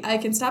great. I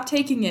can stop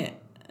taking it.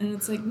 And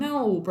it's like,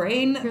 no,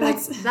 brain.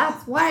 That's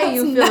why that's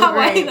you feel not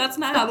great. Why, that's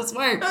not how this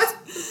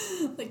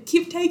works. Like,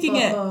 keep taking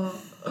it.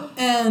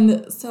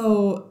 And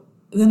so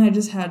then I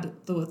just had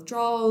the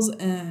withdrawals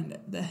and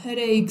the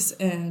headaches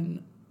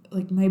and,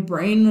 like, my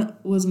brain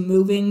was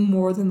moving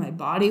more than my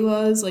body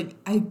was. Like,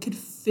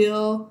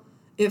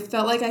 it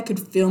felt like I could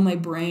feel my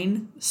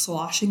brain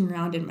sloshing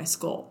around in my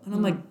skull. And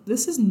I'm like,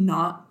 this is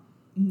not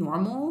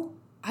normal.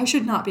 I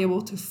should not be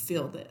able to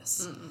feel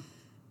this.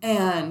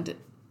 And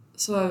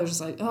so I was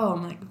just like, oh,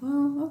 I'm like,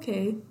 well,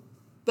 okay.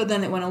 But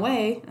then it went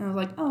away, and I was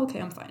like, oh, okay,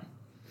 I'm fine.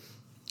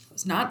 I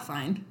was not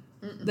fine.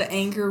 The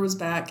anger was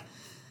back.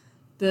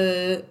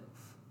 I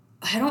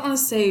don't want to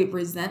say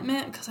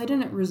resentment, because I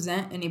didn't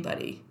resent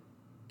anybody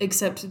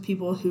except the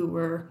people who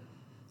were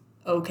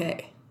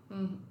okay.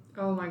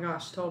 Oh my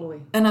gosh,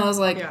 totally. And I was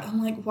like,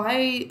 I'm like,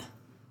 why,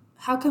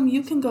 how come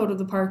you can go to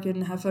the park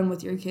and have fun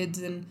with your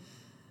kids? And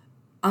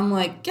I'm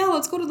like, yeah,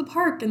 let's go to the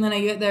park. And then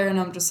I get there and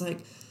I'm just like,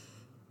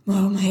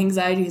 well, my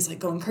anxiety is like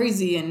going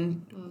crazy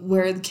and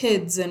where are the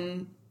kids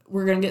and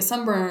we're going to get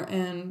sunburnt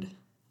and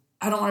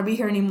I don't want to be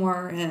here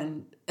anymore.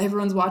 And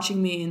everyone's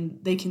watching me and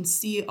they can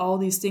see all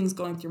these things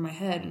going through my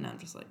head. And I'm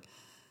just like,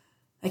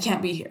 I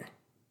can't be here.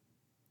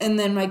 And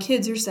then my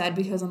kids are sad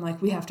because I'm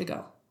like, we have to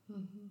go.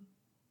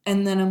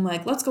 And then I'm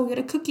like, let's go get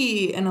a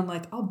cookie. And I'm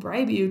like, I'll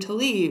bribe you to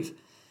leave.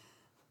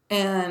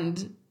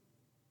 And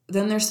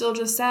then they're still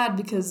just sad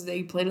because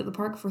they played at the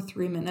park for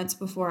 3 minutes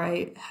before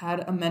I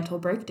had a mental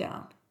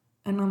breakdown.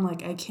 And I'm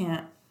like, I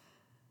can't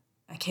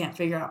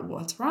figure out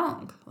what's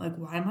wrong. Like,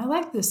 why am I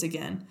like this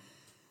again?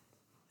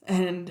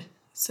 And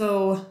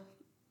so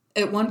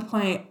at one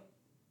point,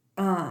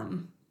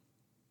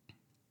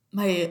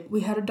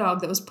 we had a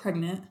dog that was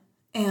pregnant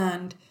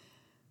and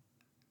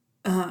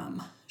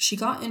she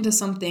got into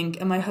something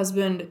and my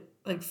husband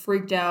like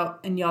freaked out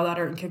and yelled at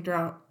her and kicked her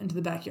out into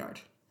the backyard.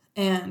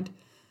 And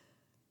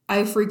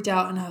I freaked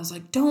out and I was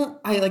like,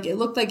 it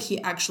looked like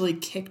he actually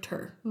kicked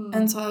her.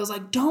 And so I was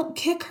like, don't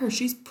kick her.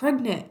 She's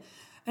pregnant.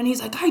 And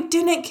he's like, I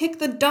didn't kick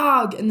the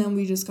dog. And then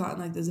we just got in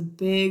like this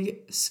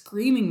big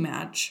screaming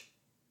match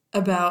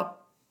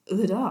about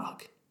the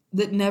dog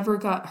that never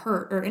got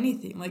hurt or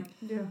anything. Like,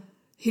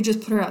 he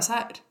just put her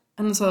outside.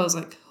 And so I was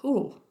like,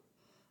 oh,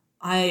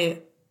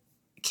 I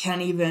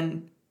can't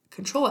even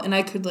control it. And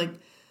I could like,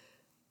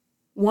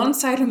 one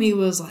side of me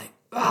was like,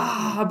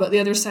 but the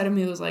other side of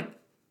me was like,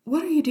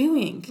 what are you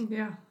doing?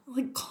 Yeah.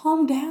 Like,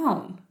 calm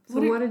down.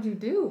 So what did you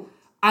do?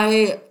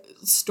 I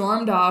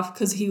stormed off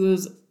because he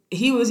was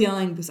he was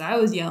yelling because I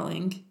was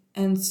yelling.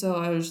 And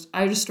so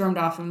I just stormed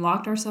off and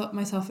locked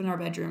myself in our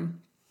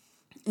bedroom.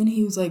 And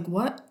he was like,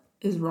 what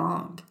is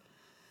wrong?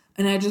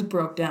 And I just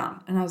broke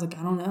down. And I was like,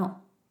 I don't know.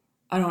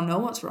 I don't know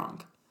what's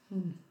wrong.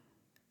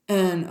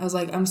 And I was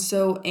like, I'm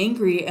so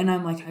angry. And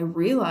I'm like, I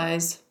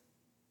realize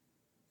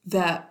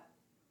that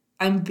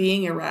I'm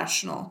being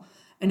irrational.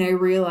 And I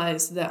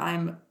realize that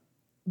I'm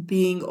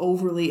being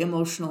overly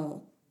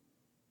emotional.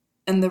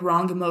 And the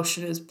wrong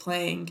emotion is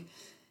playing.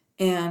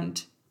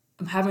 And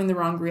I'm having the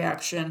wrong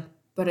reaction.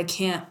 But I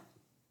can't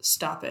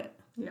stop it.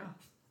 Yeah.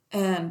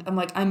 And I'm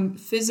like, I'm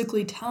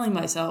physically telling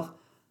myself,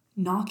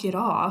 knock it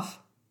off.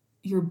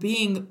 You're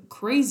being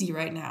crazy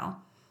right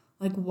now.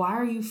 Like, why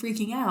are you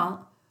freaking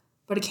out?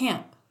 But I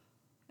can't.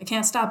 I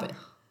can't stop it.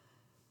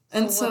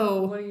 And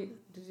so what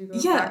did you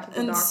go back to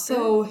the doctor?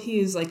 So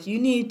he's like, you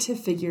need to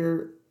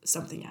figure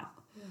something out.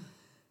 Yeah.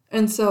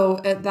 And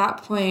so at that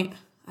point,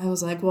 I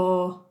was like,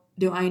 well,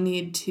 do I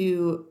need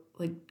to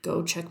like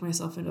go check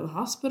myself into the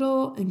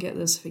hospital and get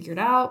this figured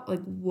out?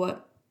 Like,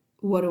 what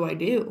do I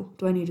do?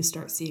 Do I need to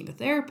start seeing a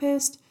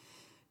therapist?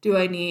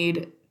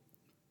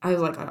 I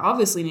was like, I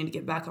obviously need to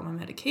get back on my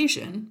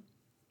medication.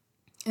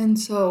 And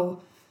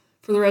so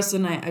for the rest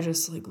of the night, I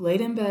just like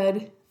laid in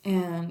bed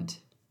and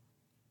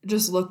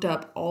just looked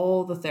up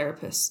all the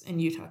therapists in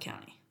Utah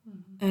County.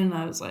 And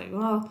I was like,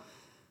 well,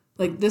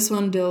 like this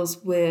one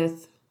deals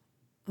with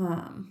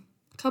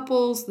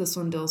couples. This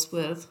one deals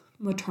with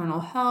maternal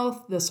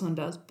health. This one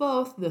does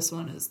both. This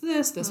one is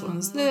this. This one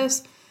is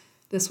this.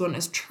 This one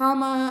is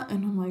trauma.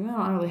 And I'm like, I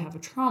don't really have a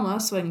trauma,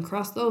 so I can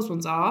cross those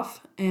ones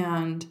off.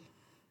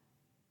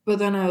 But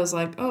then I was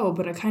like, oh,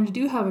 but I kind of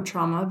do have a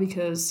trauma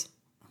because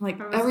like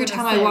every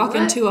time I walk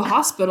into a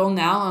hospital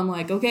now, I'm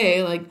like,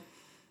 okay, like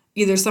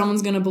either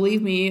someone's going to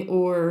believe me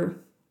or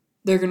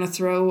they're going to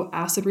throw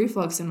acid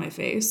reflux in my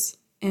face.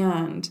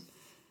 And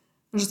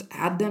I'll just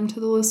add them to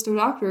the list of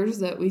doctors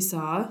that we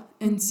saw.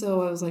 And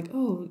so I was like,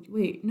 oh,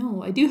 wait,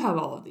 no, I do have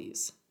all of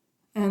these.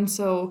 And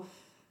so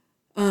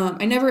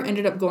I never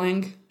ended up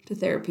going to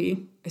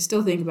therapy. I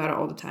still think about it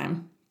all the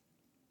time.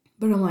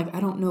 But I'm like, I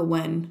don't know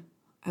when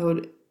I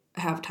would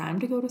have time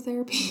to go to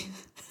therapy.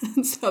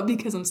 And so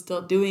because I'm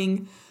still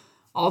doing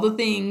all the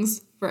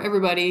things for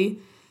everybody.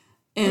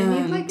 And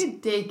they need like a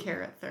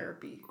daycare at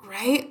therapy.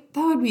 Right?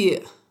 That would be...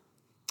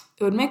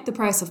 It would make the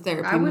price of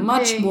therapy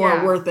much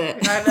more worth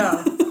it. I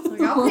know.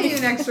 Like, I'll pay you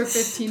an extra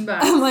 $15.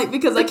 I'm like,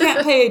 because I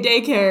can't pay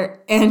daycare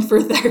and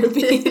for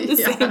therapy at the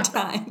same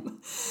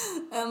time.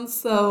 And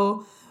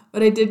so,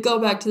 but I did go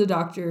back to the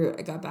doctor.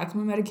 I got back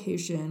on my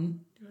medication.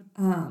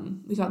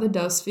 We got the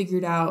dose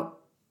figured out.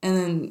 And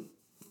then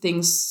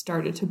things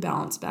started to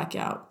balance back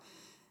out.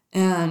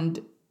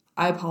 And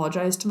I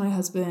apologized to my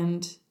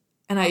husband.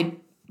 And I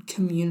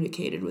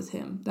communicated with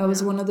him. That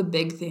was one of the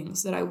big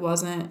things that I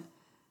wasn't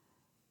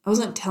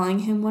telling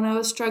him when I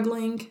was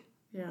struggling.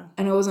 Yeah.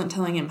 And I wasn't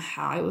telling him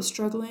how I was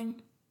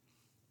struggling.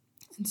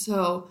 And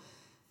so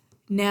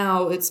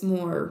now it's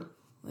more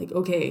like,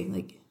 okay,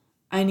 like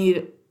I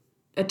need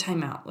a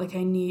timeout. Like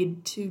I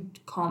need to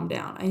calm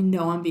down. I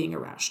know I'm being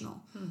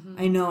irrational. Mm-hmm.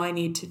 I know I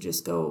need to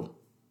just go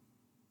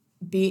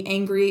be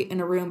angry in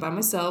a room by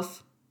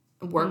myself,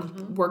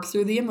 work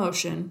through the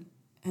emotion,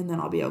 and then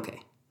I'll be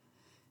okay.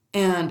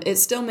 And it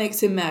still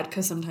makes him mad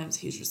because sometimes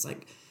he's just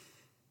like,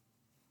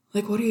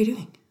 what are you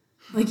doing?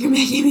 Like, you're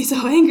making me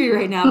so angry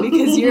right now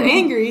because you're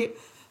angry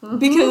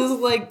because,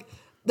 like,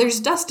 there's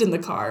dust in the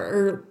car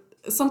or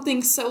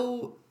something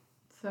so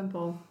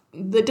simple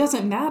that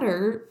doesn't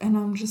matter. And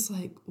I'm just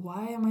like,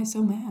 why am I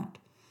so mad?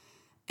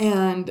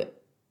 And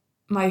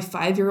my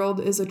 5-year-old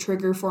is a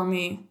trigger for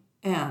me,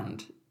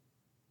 and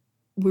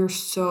we're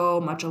so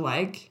much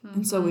alike. Mm-hmm.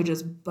 And so we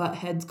just butt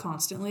heads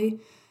constantly.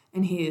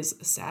 And he is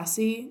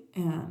sassy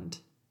and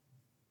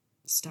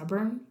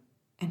stubborn,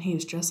 and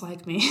he's just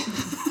like me.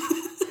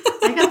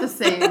 I got the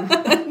same.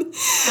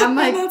 I'm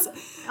like,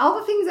 all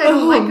the things I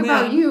don't like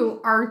about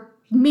you are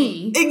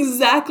me.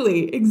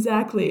 Exactly.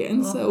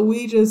 And so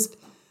we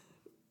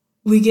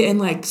get in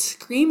like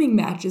screaming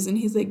matches, and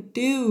he's like,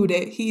 dude,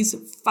 he's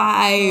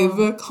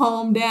 5,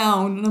 calm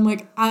down. And I'm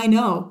like, I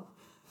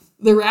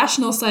the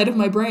rational side of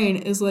my brain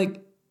is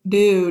like,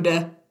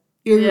 dude,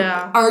 you're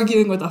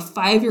arguing with a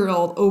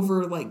 5-year-old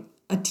over like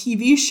a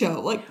TV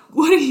show. Like,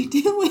 what are you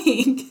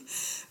doing?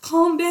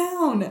 Calm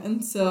down.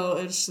 And so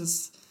it's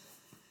just,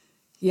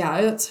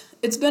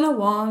 it's been a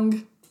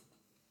long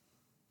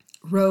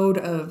road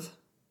of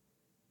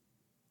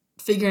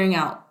figuring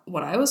out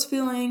what I was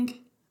feeling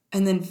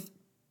and then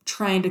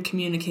trying to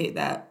communicate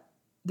that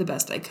the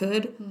best I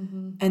could.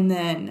 Mm-hmm. And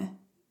then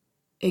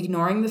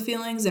ignoring the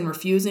feelings and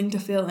refusing to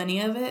feel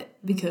any of it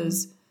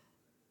because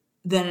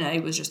then I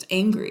was just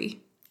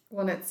angry.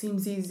 When it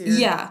seems easier.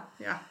 Yeah.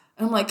 Yeah.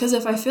 And I'm like, because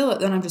if I feel it,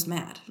 then I'm just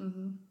mad.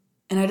 Mm-hmm.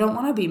 And I don't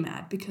want to be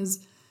mad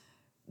because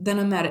then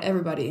I'm mad at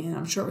everybody and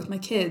I'm short with my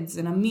kids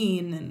and I'm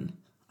mean and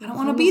I don't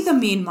want to be the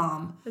mean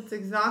mom. It's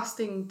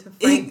exhausting to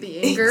fight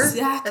the anger.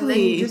 Exactly. And then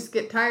you just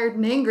get tired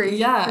and angry.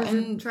 Yeah.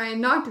 And you're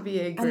trying not to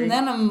be angry. And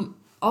then I'm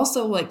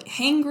also like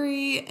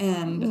hangry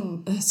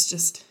and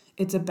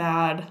it's a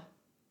bad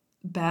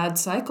bad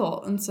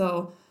cycle. And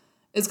so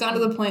it's gotten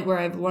to the point where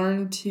I've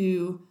learned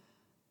to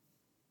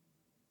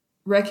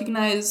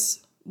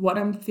recognize what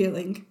I'm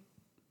feeling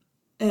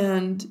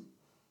and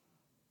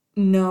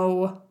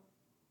know,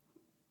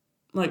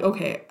 like,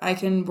 okay, I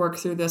can work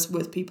through this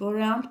with people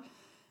around,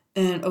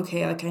 and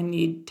okay, like, I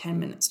need 10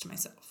 minutes to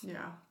myself.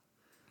 Yeah.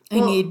 I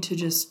need to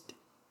just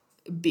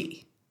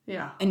be.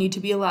 Yeah. I need to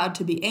be allowed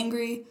to be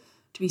angry,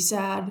 to be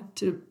sad,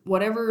 to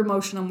whatever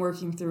emotion I'm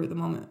working through at the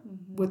moment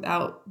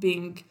without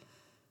being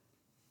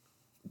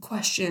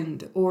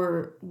questioned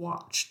or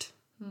watched.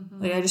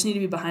 Like, I just need to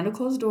be behind a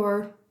closed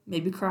door,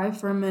 maybe cry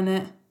for a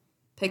minute,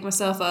 pick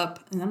myself up,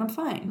 and then I'm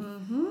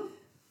fine.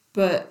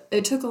 But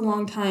it took a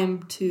long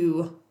time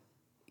to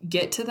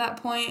get to that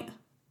point,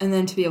 and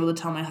then to be able to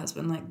tell my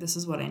husband, like, this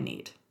is what I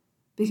need.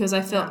 Because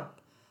I felt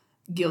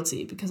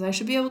guilty, because I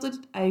should be able to,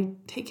 I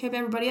take care of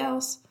everybody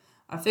else.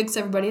 I fix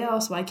everybody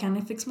else. Why can't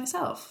I fix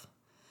myself?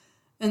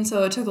 And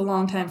so it took a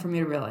long time for me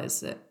to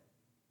realize that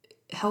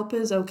help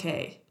is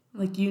okay.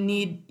 Like,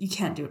 you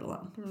can't do it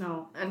alone.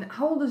 No. And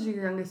how old is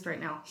your youngest right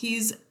now?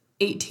 He's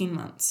 18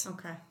 months.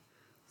 Okay.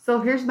 So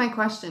here's my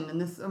question,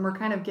 and we're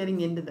kind of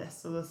getting into this,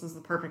 so this is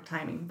the perfect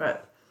timing.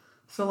 But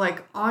so,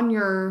 like, on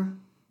your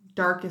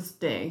darkest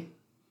day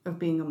of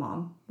being a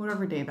mom,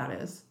 whatever day that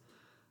is,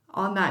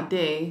 on that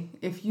day,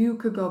 if you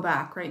could go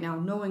back right now,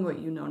 knowing what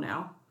you know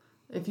now,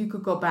 if you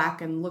could go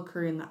back and look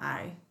her in the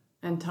eye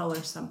and tell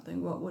her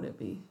something, what would it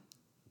be?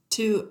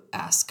 To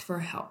ask for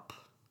help.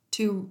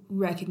 To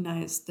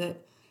recognize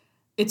that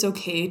it's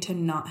okay to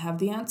not have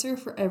the answer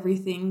for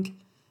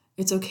everything.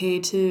 It's okay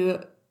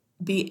to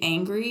be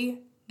angry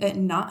at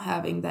not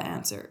having the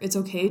answer. It's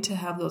okay to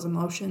have those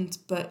emotions,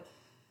 but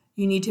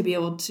you need to be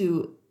able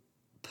to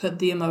put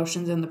the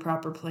emotions in the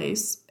proper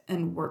place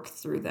and work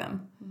through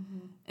them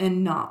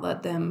and not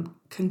let them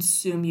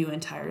consume you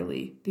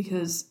entirely.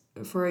 Because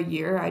for a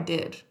year I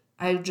did.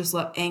 I just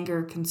let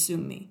anger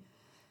consume me.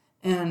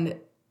 And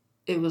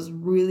it was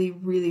really,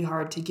 really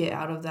hard to get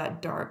out of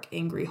that dark,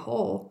 angry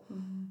hole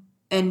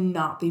and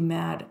not be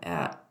mad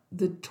at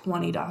the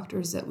 20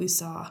 doctors that we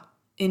saw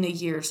in a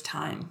year's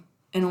time.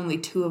 And only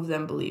 2 of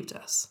them believed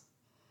us.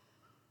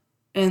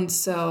 And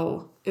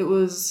so it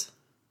was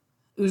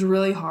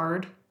really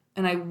hard.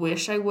 And I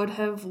wish I would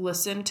have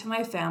listened to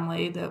my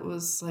family that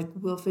was like,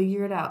 we'll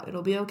figure it out.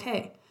 It'll be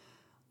okay.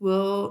 He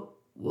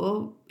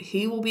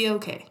will be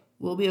okay.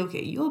 We'll be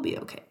okay. You'll be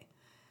okay.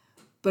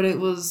 But I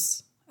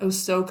was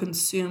so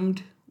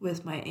consumed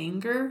with my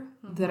anger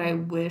that I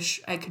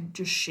wish I could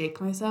just shake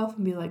myself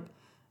and be like,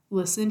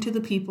 listen to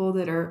the people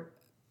that are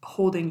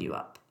holding you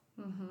up.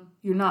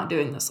 You're not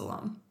doing this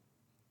alone.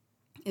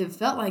 It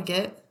felt like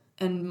it,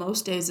 and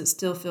most days it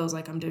still feels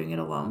like I'm doing it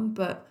alone,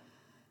 but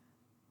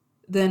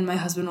then my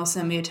husband will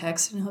send me a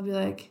text and he'll be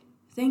like,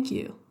 thank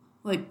you.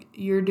 Like,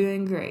 you're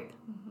doing great.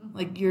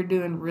 Like, you're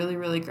doing really,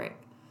 really great.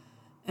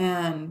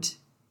 And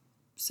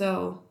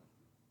so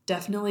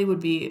definitely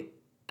would be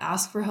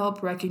ask for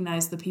help,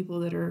 recognize the people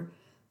that are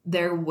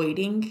there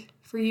waiting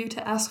for you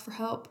to ask for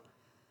help,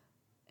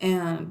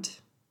 and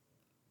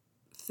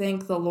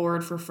thank the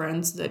Lord for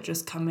friends that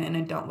just come in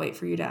and don't wait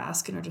for you to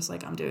ask and are just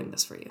like, I'm doing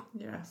this for you.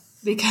 Yes.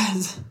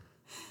 Because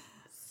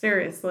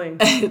seriously,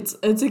 it's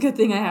a good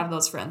thing I have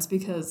those friends,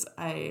 because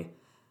I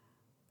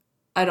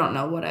don't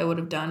know what I would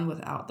have done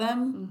without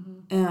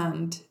them.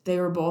 And they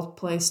were both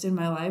placed in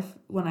my life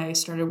when I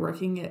started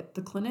working at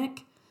the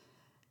clinic,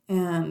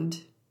 and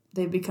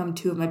they've become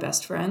 2 of my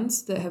best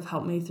friends that have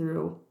helped me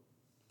through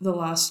the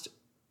last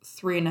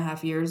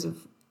 3.5 years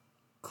of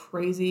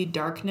crazy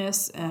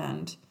darkness.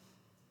 And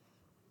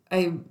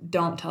I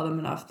don't tell them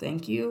enough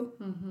thank you.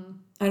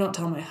 I don't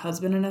tell my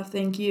husband enough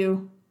thank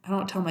you. I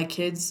don't tell my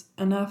kids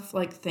enough,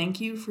 like,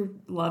 thank you for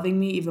loving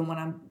me even when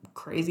I'm a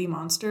crazy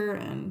monster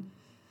and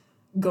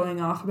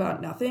going off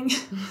about nothing.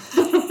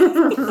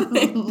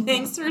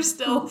 Thanks for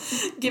still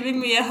giving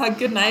me a hug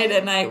goodnight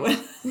at night when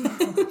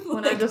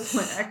I just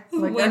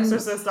went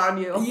exorcist on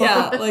you.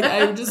 Yeah, like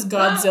I just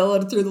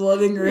Godzilla'd through the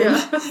living room. Yeah.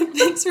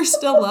 Thanks for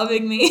still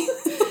loving me.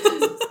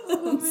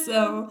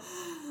 So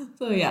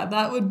yeah,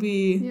 that would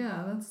be.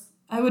 Yeah, that's.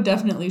 I would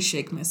definitely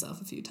shake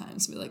myself a few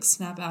times, be like,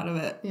 snap out of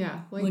it.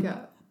 Yeah,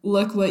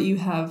 look what you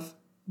have.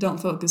 Don't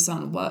focus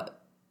on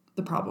what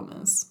the problem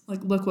is.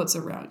 Like, look what's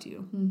around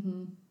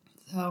you.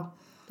 So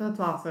that's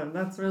awesome.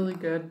 That's really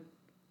good.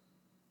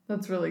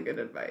 That's really good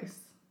advice.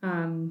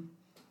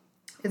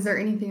 Is there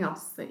anything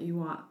else that you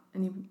want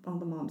all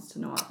the moms to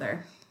know out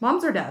there?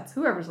 Moms or dads,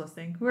 whoever's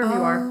listening, whoever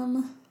you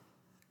are.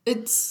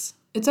 It's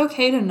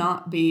okay to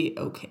not be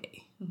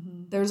okay.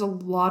 There's a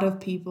lot of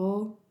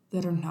people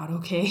that are not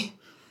okay.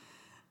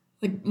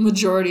 Like,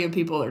 majority of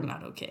people are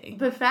not okay.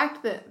 The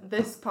fact that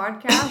this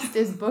podcast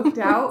is booked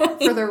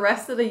out for the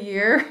rest of the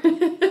year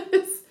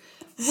is,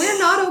 we're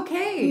not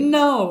okay.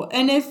 No,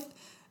 and if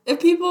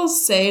people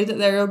say that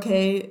they're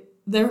okay,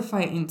 they're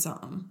fighting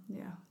something.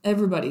 Yeah.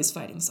 Everybody's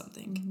fighting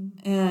something.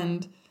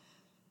 And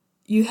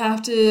you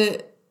have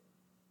to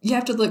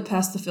look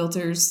past the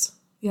filters.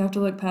 You have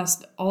to look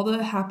past all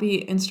the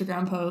happy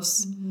Instagram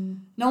posts.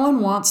 No one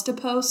wants to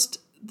post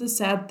the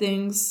sad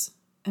things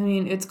I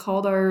mean, it's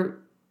called our,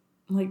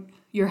 like,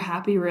 your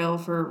happy reel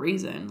for a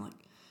reason. Like,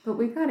 But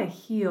we gotta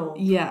heal.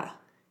 yeah.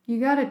 You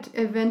gotta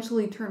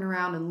eventually turn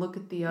around and look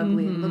at the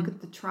ugly and look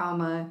at the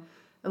trauma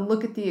and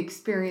look at the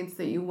experience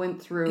that you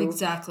went through.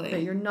 Exactly.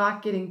 That you're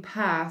not getting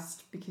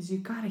past because you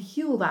gotta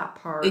heal that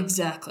part.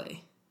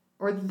 Exactly.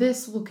 Or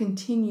this will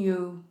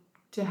continue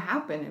to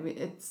happen. I mean,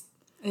 it's...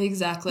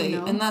 Exactly.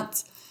 You know? And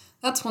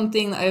that's one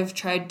thing that I've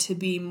tried to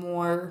be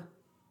more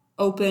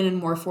open and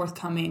more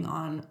forthcoming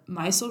on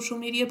my social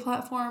media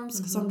platforms,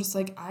 because I'm just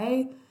like,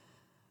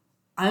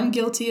 I'm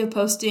guilty of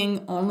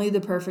posting only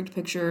the perfect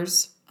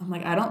pictures. I'm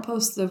like, I don't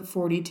post the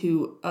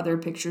 42 other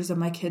pictures of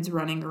my kids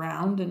running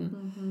around,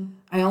 and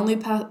I only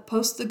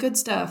post the good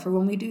stuff or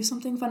when we do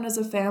something fun as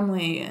a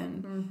family.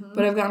 And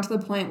but I've gotten to the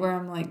point where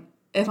I'm like,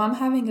 if I'm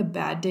having a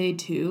bad day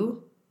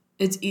too,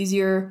 it's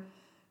easier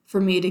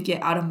for me to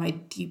get out of my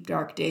deep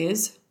dark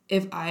days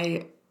if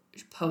I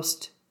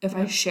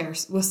share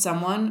with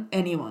someone,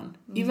 anyone,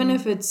 even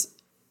if it's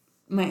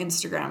my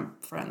Instagram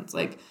friends,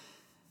 like,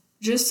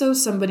 just so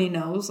somebody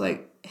knows,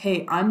 like,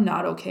 hey, I'm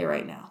not okay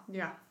right now.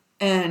 Yeah.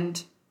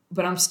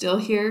 But I'm still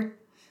here,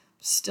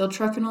 still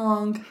trucking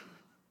along.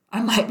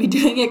 I might be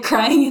doing it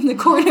crying in the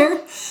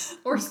corner.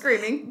 Or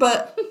screaming.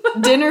 But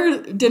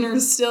dinner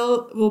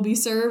still will be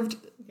served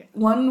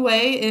one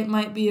way. It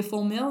might be a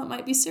full meal. It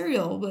might be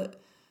cereal.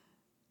 But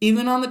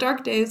even on the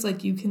dark days,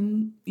 like, you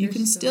can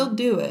still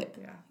do it.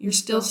 Yeah. You're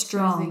still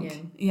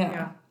strong.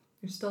 Yeah.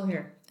 You're still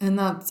here. And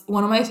that's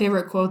one of my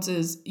favorite quotes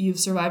is, you've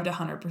survived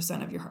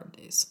 100% of your hard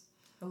days.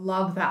 I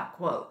love that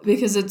quote.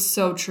 Because it's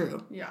so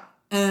true. Yeah.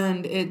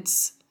 And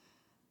it's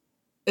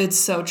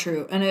so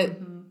true.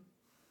 And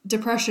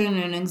depression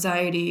and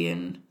anxiety,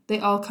 and they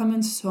all come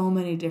in so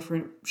many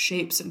different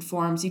shapes and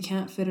forms. You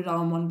can't fit it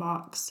all in one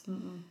box.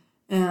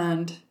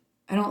 And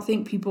I don't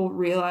think people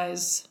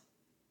realize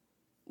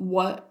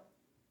what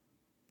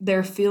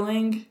they're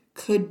feeling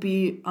could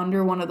be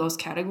under one of those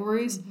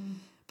categories.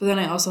 But then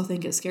I also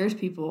think it scares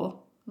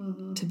people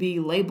to be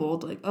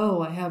labeled like,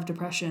 oh, I have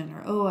depression,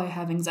 or oh, I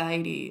have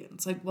anxiety.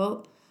 It's like,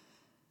 well,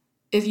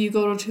 if you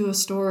go to a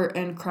store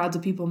and crowds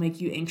of people make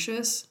you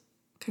anxious,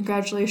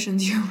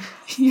 congratulations,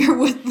 you're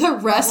with the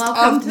rest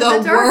Welcome of to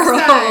the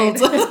dark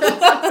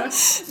world.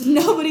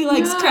 Nobody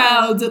likes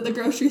crowds at the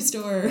grocery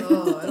store.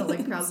 Oh, I don't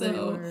like crowds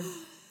anymore.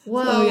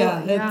 Well, So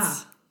yeah,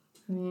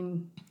 I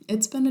mean,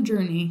 it's been a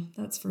journey,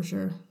 that's for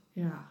sure.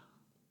 yeah.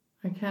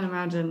 I can't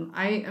imagine.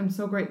 I am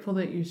so grateful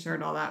that you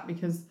shared all that,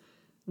 because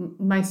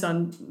my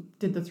son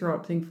did the throw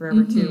up thing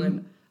forever too,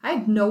 and I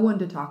had no one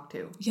to talk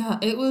to. Yeah,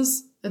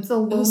 It's a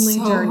lonely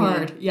so journey.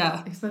 hard.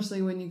 Yeah.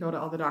 Especially when you go to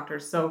all the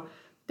doctors. So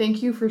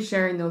thank you for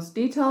sharing those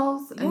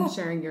details and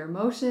sharing your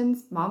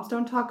emotions. Moms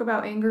don't talk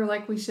about anger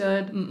like we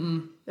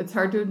should. It's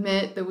hard to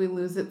admit that we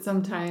lose it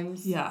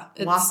sometimes. Yeah.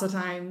 Lots of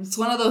times. It's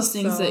one of those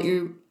things that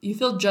you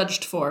feel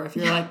judged for if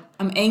you're like,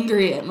 I'm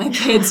angry at my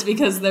kids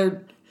because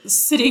they're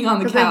sitting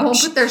on the couch. They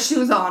won't put their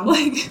shoes on.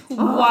 Like,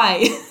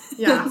 why?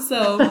 Yeah.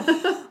 So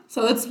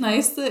it's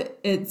nice that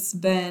it's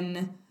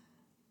been,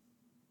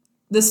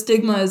 the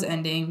stigma is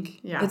ending.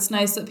 Yeah. It's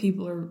nice that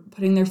people are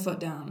putting their foot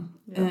down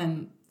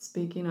and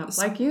speaking up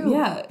like you.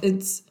 Yeah,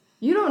 it's...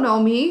 You don't know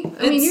me.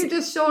 I mean, you're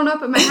just showing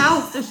up at my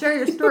house to share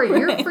your story. Right.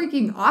 You're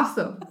freaking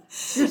awesome.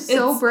 You're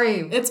so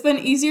brave. It's been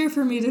easier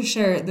for me to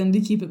share it than to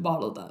keep it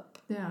bottled up.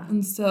 Yeah.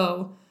 And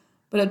so,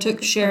 but it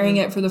took sharing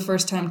it for the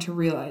first time to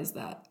realize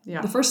that.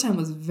 Yeah. The first time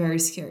was very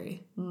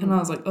scary. And I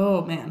was like,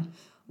 oh man,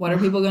 what are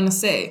people going to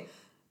say?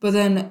 But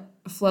then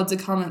floods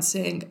of comments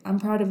saying, I'm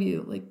proud of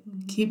you. Like,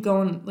 keep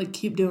going. Like,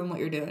 keep doing what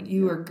you're doing.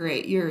 You are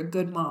great. You're a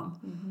good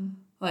mom.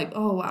 Like,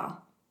 oh wow.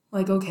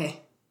 Like,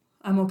 okay.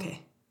 I'm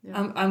okay.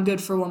 Yeah. I'm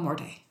good for one more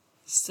day.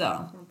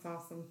 So. That's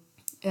awesome.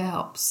 It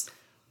helps.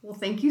 Well,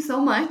 thank you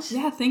so much.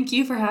 Yeah, thank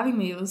you for having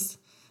me. It was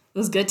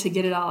good to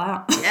get it all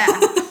out. Yeah.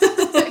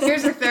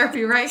 Here's your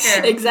therapy right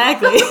here.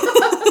 Exactly.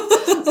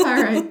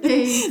 All right.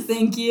 Thanks.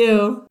 Thank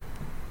you.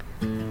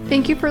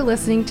 Thank you for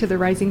listening to the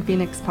Rising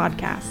Phoenix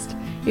podcast.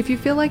 If you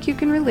feel like you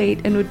can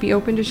relate and would be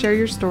open to share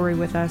your story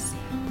with us,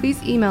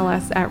 please email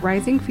us at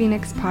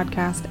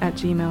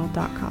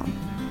risingphoenixpodcast@gmail.com.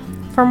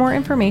 For more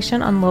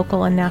information on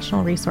local and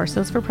national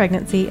resources for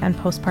pregnancy and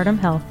postpartum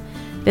health,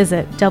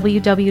 visit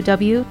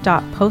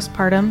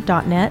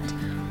www.postpartum.net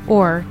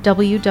or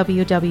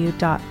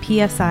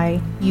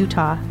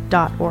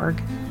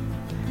www.psiutah.org.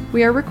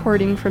 We are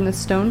recording from the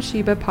Stone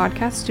Sheba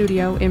Podcast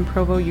Studio in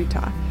Provo,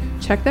 Utah.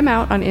 Check them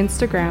out on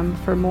Instagram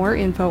for more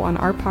info on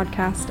our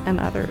podcast and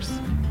others.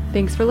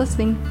 Thanks for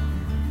listening.